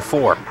 2, and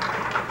 4.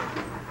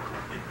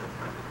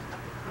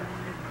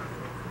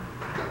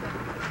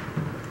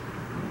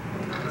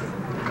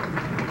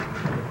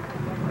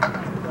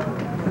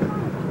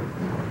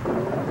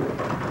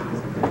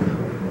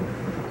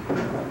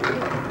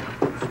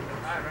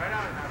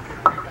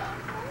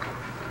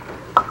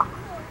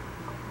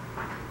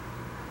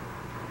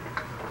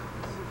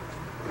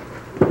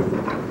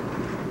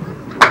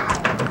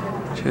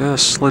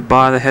 Just slid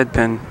by the head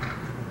pin.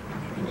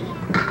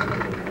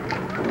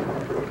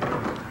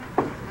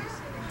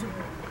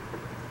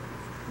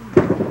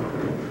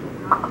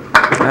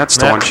 That's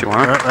the one she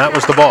wanted. That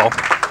was the ball.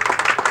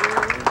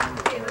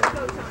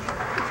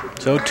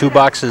 So 2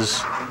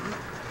 boxes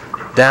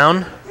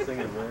down.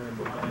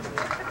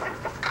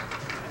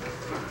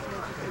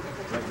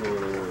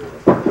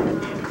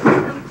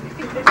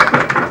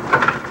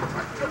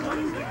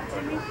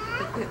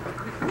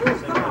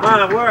 Come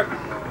on, work.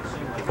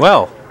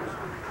 Well,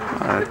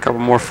 A couple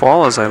more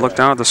fall as I look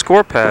down at the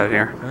score pad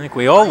here. I think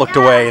we all looked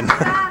away and,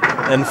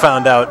 and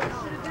found out.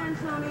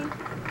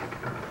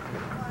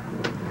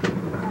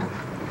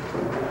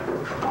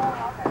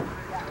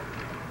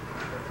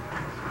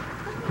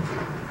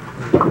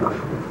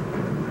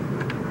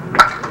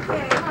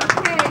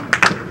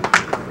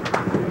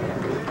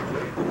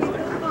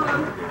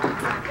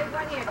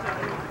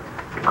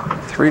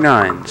 Three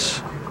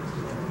 9s.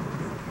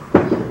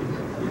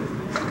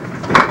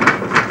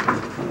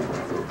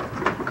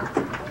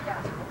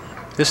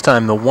 This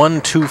time the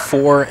 1, 2,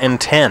 4, and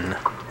 10.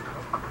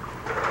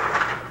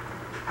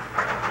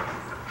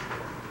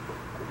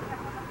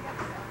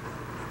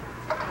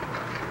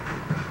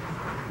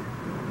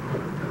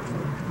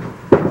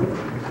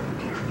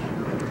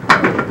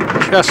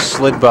 Just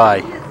slid by.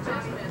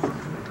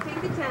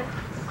 Take the 10.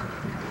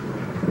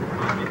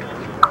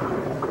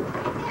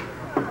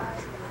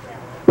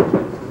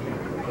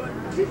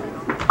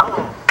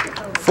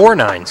 4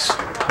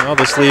 9s. Well,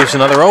 this leaves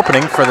another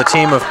opening for the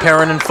team of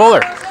Perron and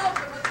Fuller.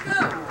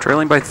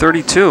 Trailing by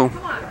 32.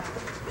 Come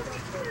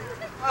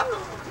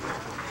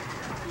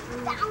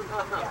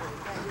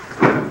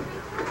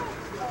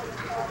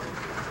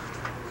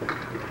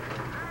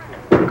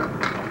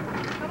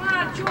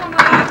on, chew 'em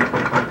up.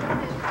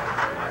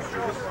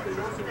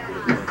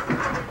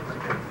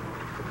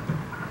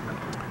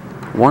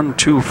 1,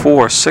 2,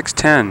 4, 6,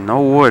 10.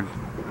 No wood.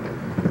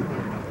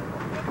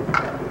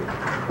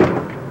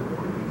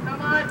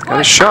 Got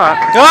a shot.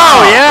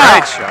 Oh, yeah!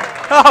 Great shot.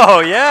 Oh,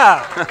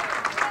 yeah!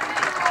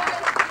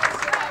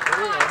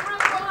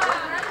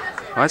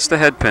 That's the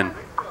head pin.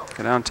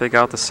 Go down and take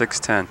out the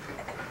 6-10.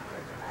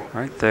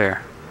 Right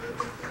there.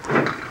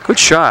 Good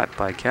shot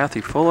by Kathy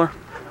Fuller.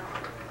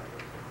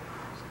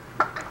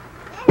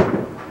 Right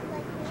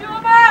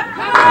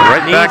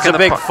back Needs in a the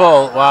big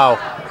full. Wow.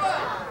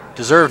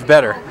 Deserved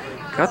better.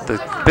 Got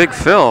the big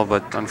fill,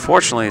 but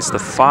unfortunately it's the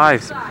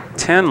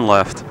 5-10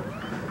 left.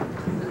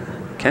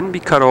 Can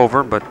be cut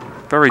over, but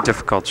very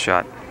difficult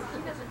shot.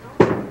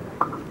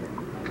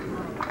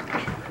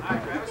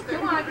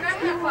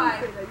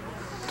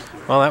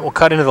 Well, that will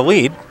cut into the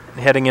lead,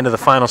 heading into the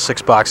final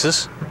 6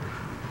 boxes.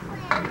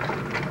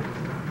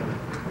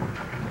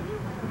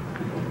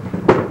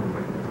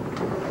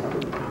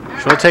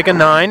 She'll take a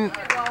 9,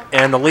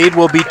 and the lead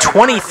will be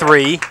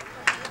 23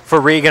 for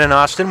Regan and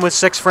Austin with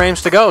 6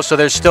 frames to go. So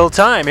there's still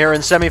time here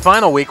in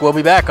semifinal week. We'll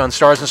be back on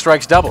Stars and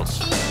Strikes Doubles.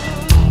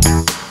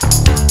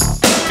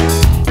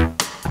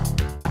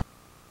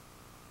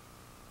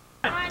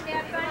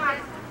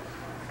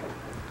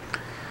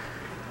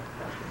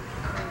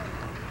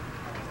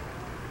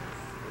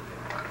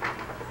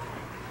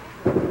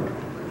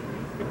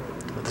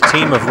 The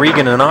team of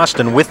Regan and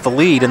Austin with the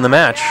lead in the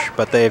match,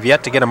 but they have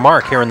yet to get a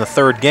mark here in the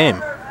 3rd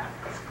game.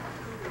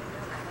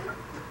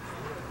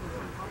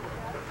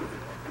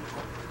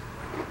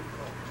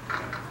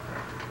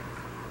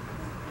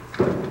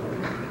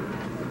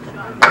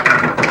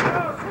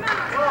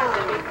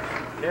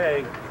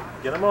 Okay,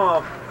 get them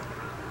off.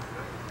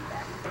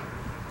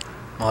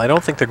 Well, I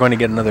don't think they're going to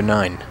get another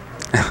 9,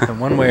 in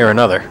one way or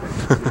another.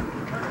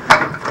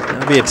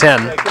 That'll be a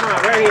 10. Okay, come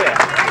on, right here.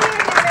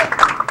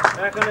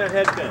 Back on that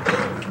head pin.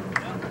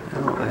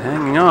 Well, they're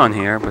hanging on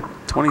here, but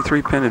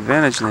 23 pin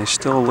advantage, and they're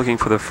still looking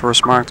for their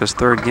first mark this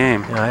 3rd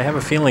game. Yeah, I have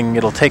a feeling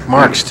it'll take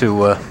marks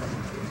to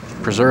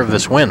preserve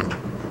this win.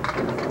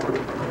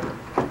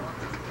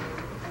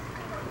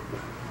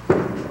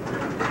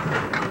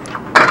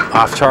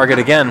 Off target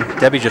again.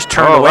 Debbie just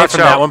turned away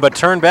from that one, but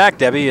turn back,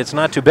 Debbie. It's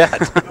not too bad.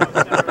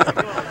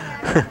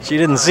 She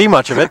didn't see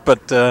much of it,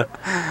 but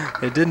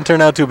it didn't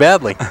turn out too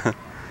badly.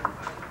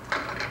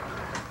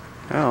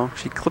 Well,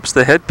 she clips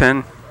the head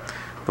pin.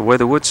 The way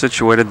the wood's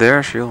situated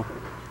there, she'll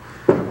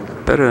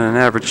better than an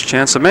average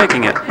chance of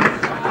making it.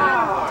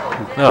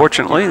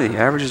 Unfortunately, the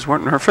averages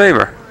weren't in her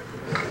favor.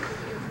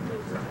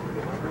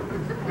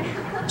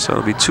 So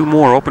it'll be 2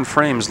 more open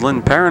frames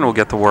Lynne Perron will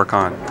get to work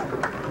on.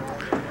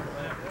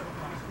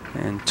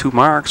 And 2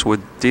 marks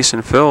with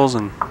decent fills,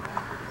 and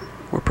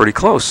we're pretty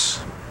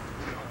close.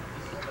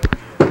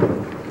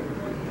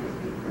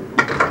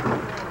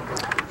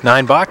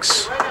 9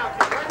 bucks.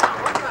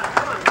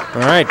 All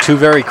right, 2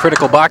 very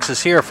critical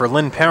boxes here for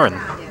Lynne Perron.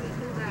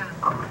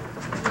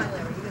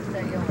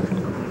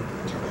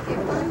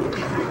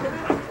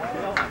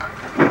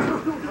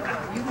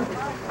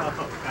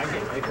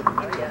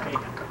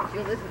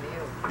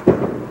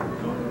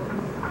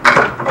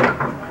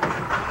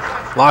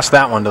 Lost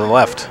that one to the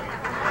left.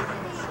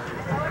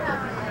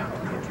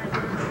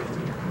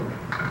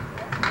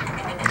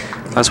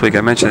 Last week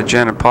I mentioned that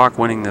Janet Park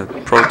winning the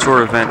Pro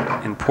Tour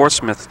event in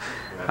Portsmouth.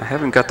 I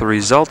haven't got the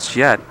results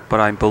yet, but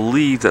I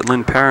believe that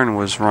Lynne Perron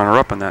was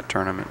runner-up in that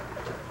tournament.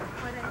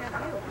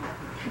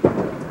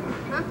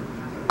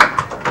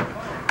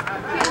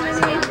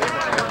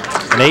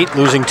 An 8,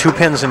 losing 2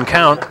 pins in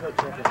count.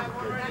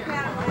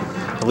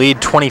 The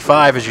lead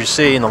 25, as you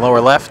see in the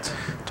lower left.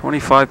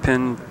 25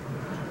 pin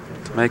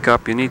to make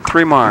up. You need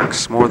 3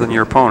 marks more than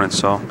your opponent,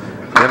 so you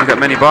haven't got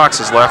many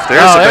boxes left.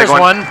 There's a big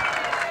one.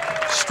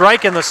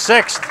 Strike in the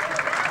 6th.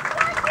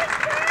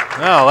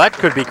 Oh, that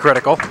could be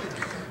critical.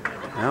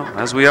 Well,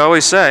 as we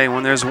always say,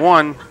 when there's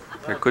 1,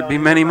 there could be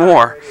many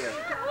more.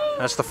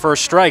 That's the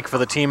first strike for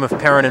the team of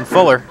Perron and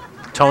Fuller.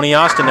 Toni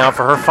Austin now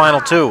for her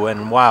final 2,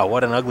 and wow,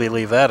 what an ugly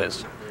leave that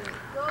is.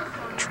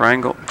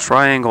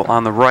 Triangle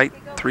on the right,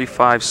 3,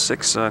 5,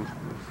 6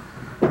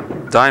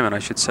 diamond, I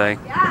should say.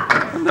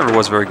 I never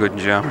was very good in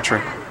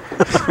geometry.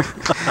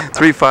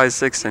 3, 5,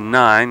 6, and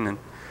 9. And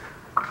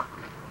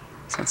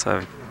since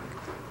I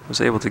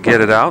was able to get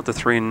it out, the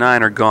 3 and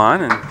 9 are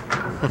gone,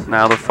 and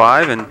now the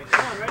 5. And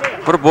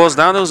What it boils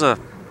down to is a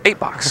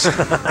 8-box.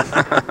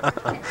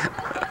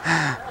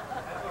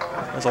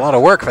 That's a lot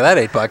of work for that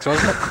 $8,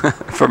 wasn't it?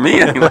 For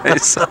me,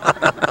 anyways.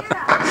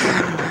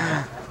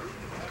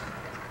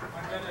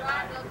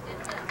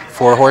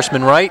 4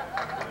 horsemen right,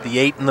 the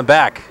 8 in the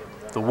back.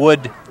 The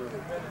wood,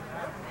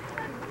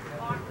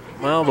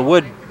 well, the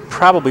wood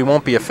probably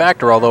won't be a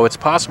factor, although it's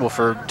possible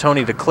for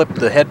Toni to clip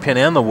the head pin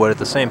and the wood at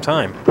the same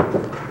time.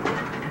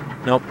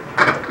 Nope.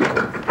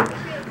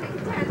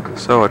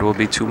 So it will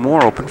be 2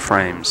 more open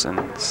frames, and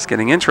it's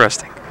getting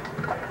interesting.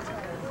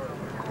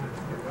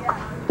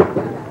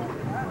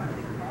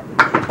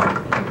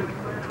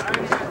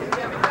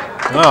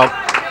 Well,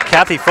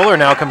 Kathy Fuller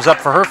now comes up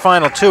for her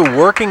final 2,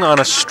 working on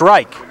a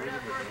strike.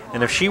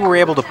 And if she were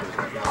able to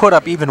put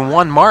up even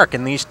 1 mark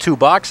in these 2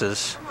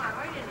 boxes,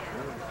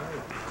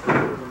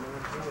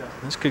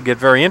 this could get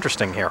very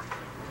interesting here.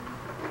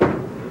 Right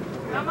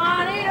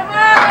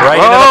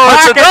into the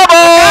it's a double!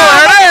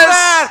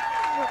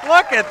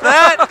 Look at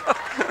that!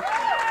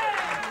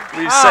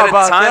 We've said it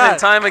time and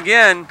time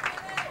again.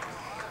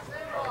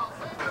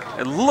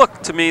 It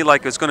looked to me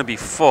like it was going to be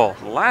full.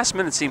 The last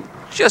minute seemed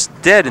just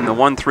dead in the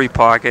 1-3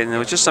 pocket, and it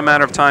was just a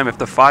matter of time if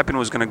the 5-pin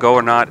was going to go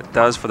or not. It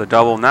does for the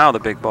double. Now the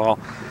big ball.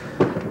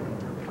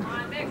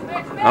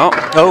 Oh,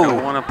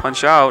 don't want to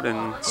punch out.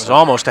 And it was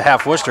almost a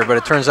half Worcester, but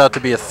it turns out to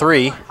be a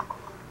 3.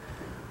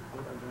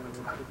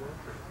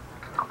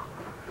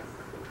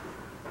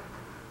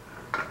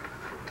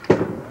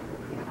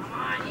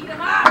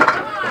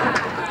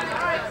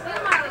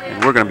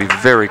 And we're going to be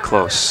very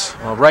close.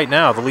 Well, right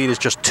now the lead is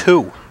just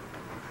 2.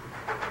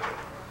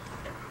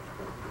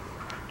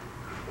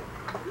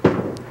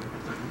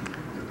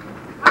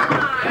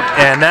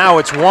 And now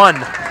it's 1.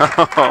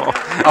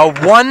 A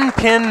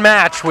 1-pin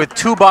match with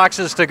 2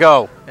 boxes to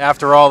go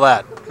after all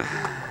that.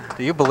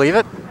 Do you believe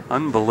it?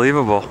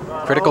 Unbelievable.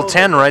 Critical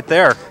 10 right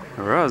there.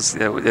 It was.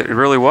 It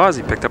really was.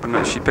 She picked up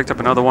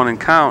another one in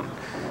count.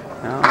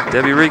 Now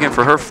Debbie Regan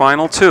for her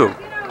final 2.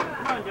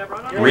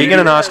 Regan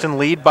and Austin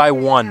lead by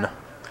 1,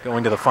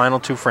 going to the final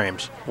 2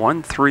 frames.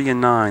 1, 3,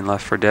 and 9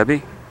 left for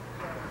Debbie.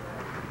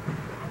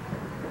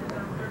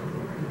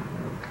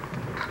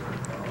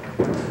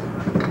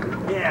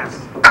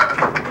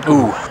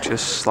 Ooh,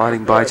 just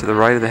sliding by to the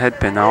right of the head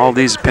pin. Now all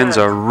these pins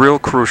are real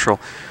crucial.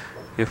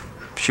 If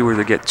she were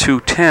to get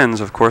 2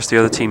 10s, of course the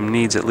other team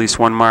needs at least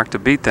 1 mark to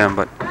beat them,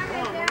 but... All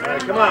right,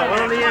 come on,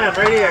 1 on the end,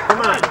 right here, come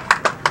on.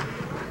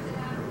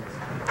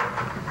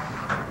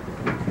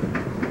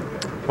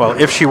 Well,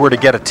 if she were to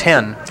get a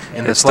 10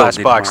 in this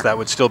last box, that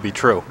would still be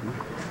true.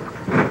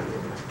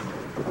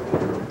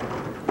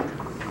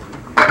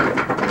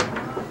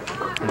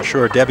 I'm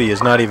sure Debbie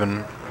is not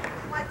even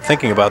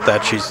thinking about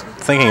that. She's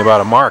thinking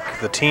about a mark.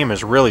 The team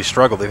has really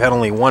struggled. They've had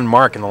only 1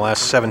 mark in the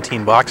last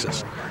 17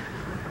 boxes.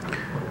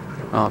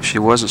 Well, if she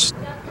wasn't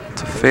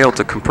to fail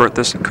to convert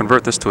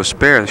this to a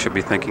spare, they should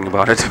be thinking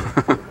about it.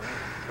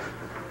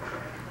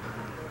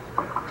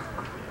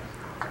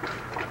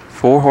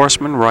 4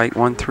 horsemen right,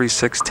 1, 3,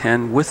 6,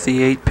 10 with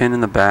the 8-pin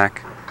in the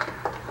back.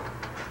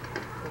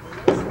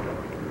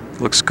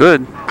 Looks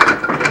good.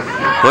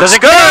 Does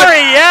it carry?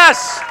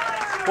 Yes!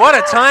 What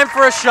a time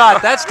for a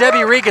shot. That's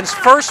Debbie Regan's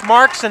first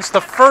mark since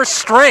the first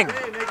string.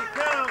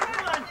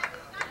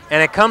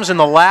 And it comes in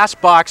the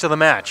last box of the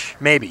match,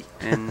 maybe.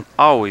 And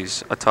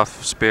always a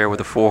tough spare with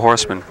the 4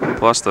 horsemen,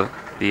 plus the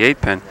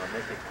 8-pin.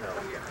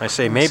 I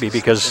say maybe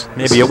because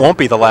maybe it won't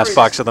be the last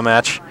box of the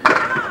match.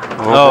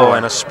 Oh,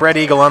 and a spread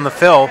eagle on the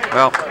fill.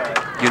 Well,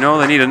 you know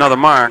they need another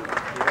mark.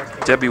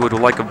 Debbie would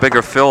like a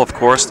bigger fill, of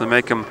course, to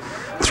make him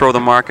throw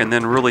the mark and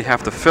then really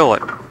have to fill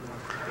it.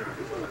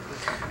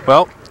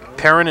 Well,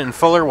 Perron and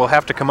Fuller will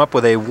have to come up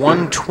with a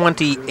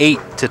 128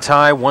 to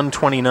tie,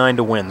 129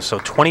 to win. So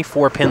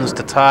 24 pins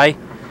to tie,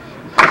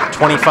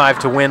 25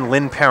 to win.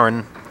 Lynne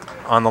Perron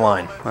on the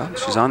line. Well,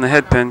 she's on the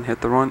head pin,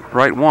 hit the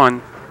right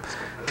one.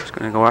 She's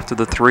going to go after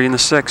the 3 and the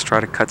 6, try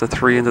to cut the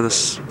 3 into the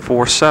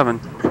 4-7.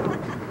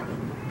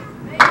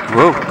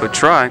 Whoa, good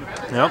try.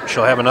 Nope,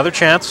 she'll have another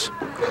chance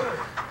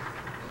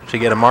to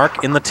get a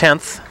mark in the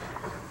 10th.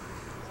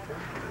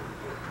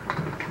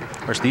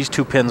 Of course, these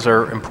 2 pins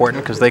are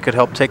important because they could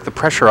help take the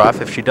pressure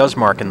off if she does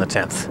mark in the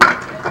 10th.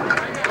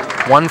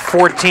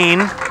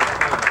 114.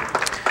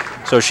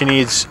 So she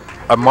needs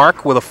a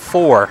mark with a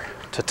 4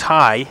 to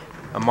tie,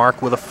 a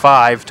mark with a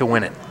 5 to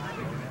win it.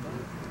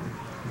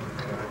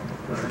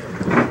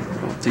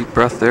 Deep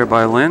breath there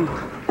by Lynne.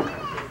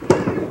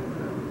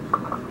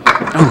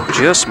 Oh,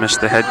 just missed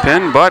the head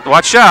pin, but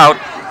watch out.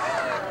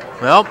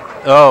 Well,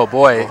 oh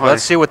boy,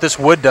 let's see what this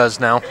wood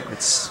does now.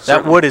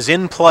 That wood is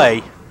in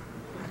play.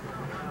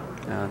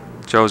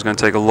 Joe's going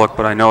to take a look,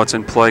 but I know it's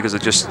in play because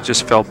it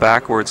just fell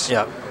backwards.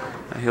 Yeah.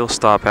 He'll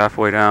stop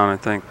halfway down, I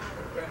think.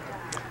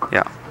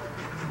 Yeah.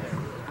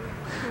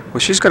 Well,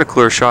 she's got a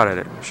clear shot at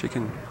it. She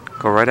can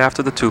go right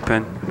after the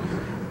 2-pin.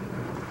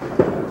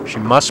 She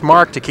must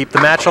mark to keep the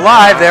match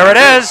alive. There it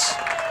is.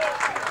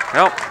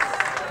 Well,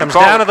 comes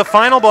down to the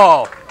final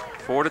ball.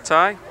 4 to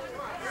tie,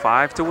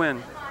 5 to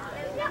win.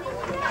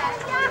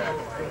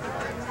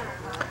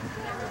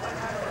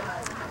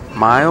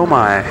 My, oh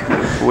my.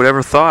 Who would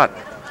ever thought?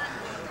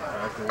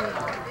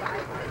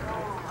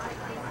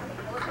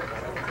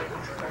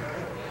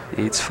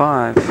 Eats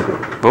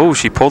 5. Oh,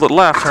 she pulled it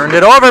left. Turned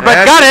it over,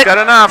 but got it. Got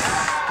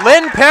enough.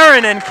 Lynne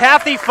Perron and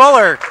Kathy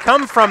Fuller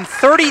come from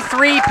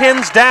 33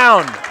 pins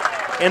down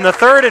in the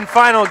third and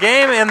final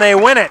game, and they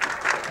win it.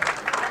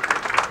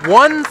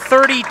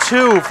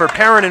 132 for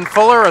Perron and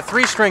Fuller, a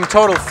 3-string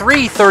total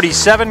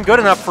 337, good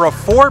enough for a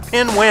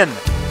 4-pin win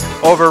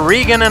over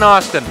Regan and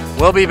Austin.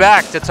 We'll be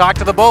back to talk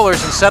to the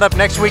bowlers and set up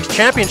next week's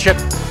championship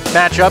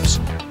matchups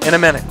in a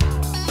minute.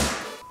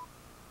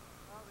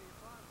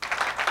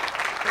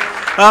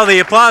 Well, the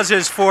applause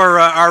is for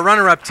our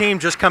runner-up team,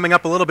 just coming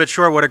up a little bit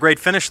short. What a great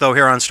finish, though,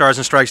 here on Stars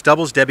and Strikes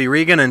doubles. Debbie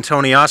Regan and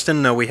Toni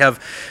Austin. We have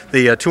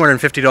the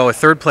 $250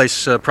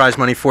 third-place prize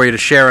money for you to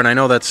share, and I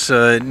know that's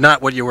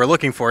not what you were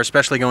looking for,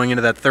 especially going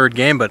into that third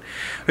game, but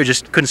we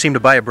just couldn't seem to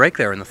buy a break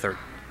there in the third.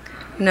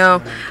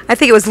 No, I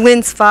think it was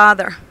Lynne's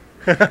father,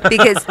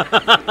 because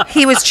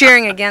he was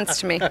cheering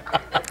against me.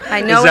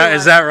 I know.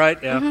 Is that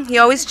right? Yeah. He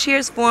always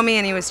cheers for me,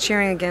 and he was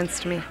cheering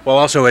against me. Well,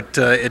 also it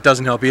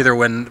doesn't help either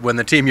when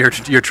the team you're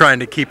trying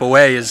to keep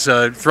away is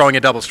throwing a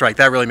double strike.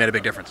 That really made a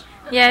big difference.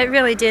 Yeah, it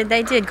really did.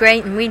 They did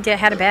great, and we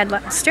had a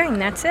bad string.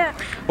 That's it.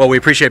 Well, we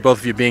appreciate both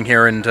of you being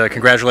here, and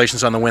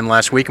congratulations on the win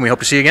last week, and we hope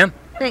to see you again.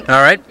 Thanks.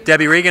 All right,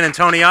 Debbie Regan and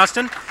Toni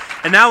Austin.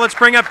 And now let's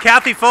bring up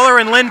Kathy Fuller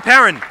and Lynne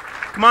Perron.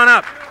 Come on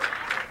up.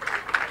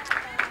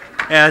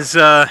 As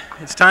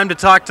it's time to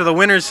talk to the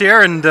winners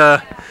here, and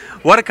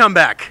what a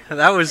comeback.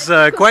 That was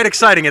quite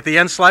exciting at the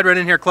end. Slide right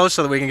in here close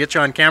so that we can get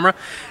you on camera.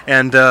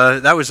 And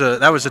that was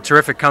a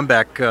terrific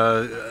comeback.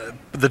 The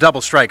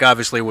double strike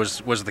obviously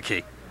was the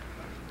key.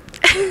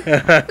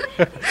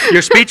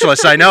 You're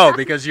speechless, I know,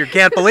 because you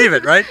can't believe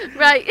it, right?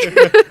 Right.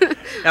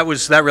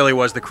 That really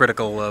was the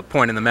critical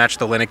point in the match,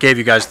 though, Lynn. It gave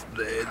you guys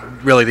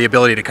really the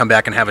ability to come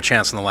back and have a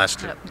chance in the last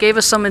two. Gave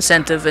us some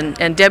incentive,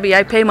 and Debbie,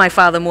 I pay my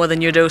father more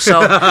than you do, so.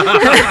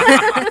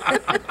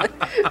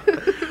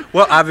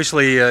 Well,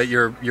 obviously,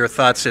 your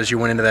thoughts as you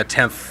went into that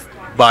 10th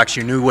box,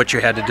 you knew what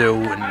you had to do.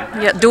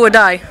 And Yeah, do or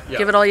die. Yeah.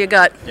 Give it all you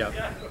got. Yeah.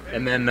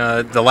 And then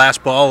the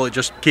last ball,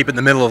 just keep it in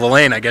the middle of the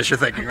lane, I guess you're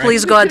thinking, right?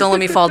 Please, God, don't let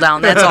me fall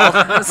down. That's all.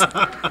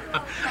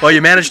 Well, you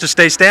managed to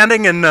stay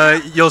standing, and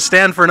you'll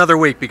stand for another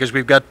week because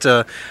we've got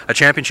a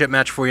championship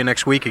match for you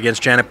next week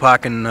against Janet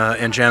Pock and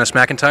Janice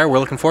McIntyre. We're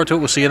looking forward to it.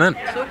 We'll see you then.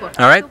 Super.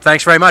 All right.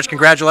 Thanks very much.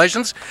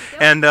 Congratulations.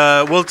 And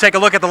we'll take a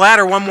look at the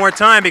ladder one more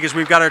time because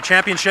we've got our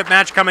championship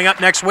match coming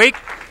up next week.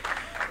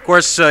 Of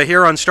course,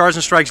 here on Stars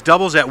and Strikes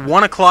doubles at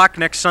 1 o'clock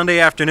next Sunday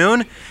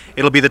afternoon.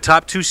 It'll be the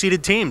top two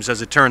seeded teams,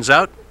 as it turns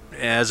out,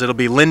 as it'll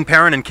be Lynne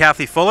Perron and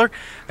Kathy Fuller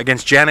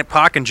against Janet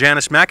Pock and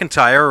Janice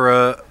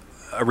McIntyre.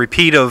 A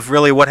repeat of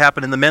really what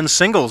happened in the men's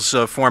singles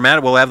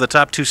format. We'll have the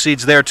top two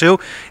seeds there too.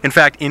 In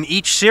fact, in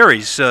each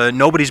series,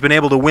 nobody's been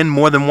able to win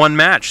more than one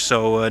match.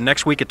 So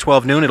next week at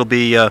 12 noon, it'll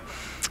be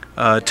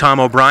Tom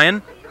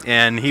O'Brien,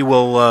 and he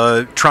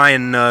will try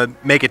and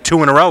make it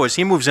 2 in a row as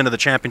he moves into the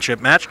championship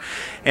match.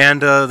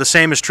 And the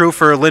same is true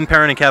for Lynne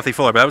Perron and Kathy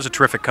Fuller. But that was a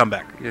terrific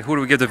comeback. Yeah, who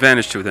do we give the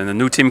advantage to then? The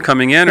new team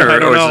coming in, or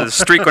is the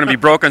streak going to be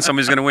broken?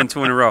 Somebody's going to win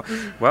 2 in a row.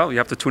 Well, you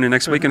have to tune in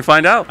next week and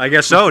find out. I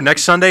guess so.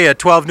 Next Sunday at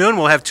 12 noon,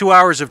 we'll have 2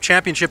 hours of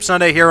Championship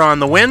Sunday here on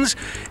The Winds,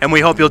 and we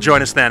hope you'll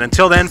join us then.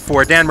 Until then,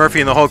 for Dan Murphy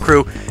and the whole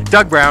crew,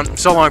 Doug Brown,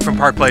 so long from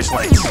Park Place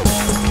Lanes.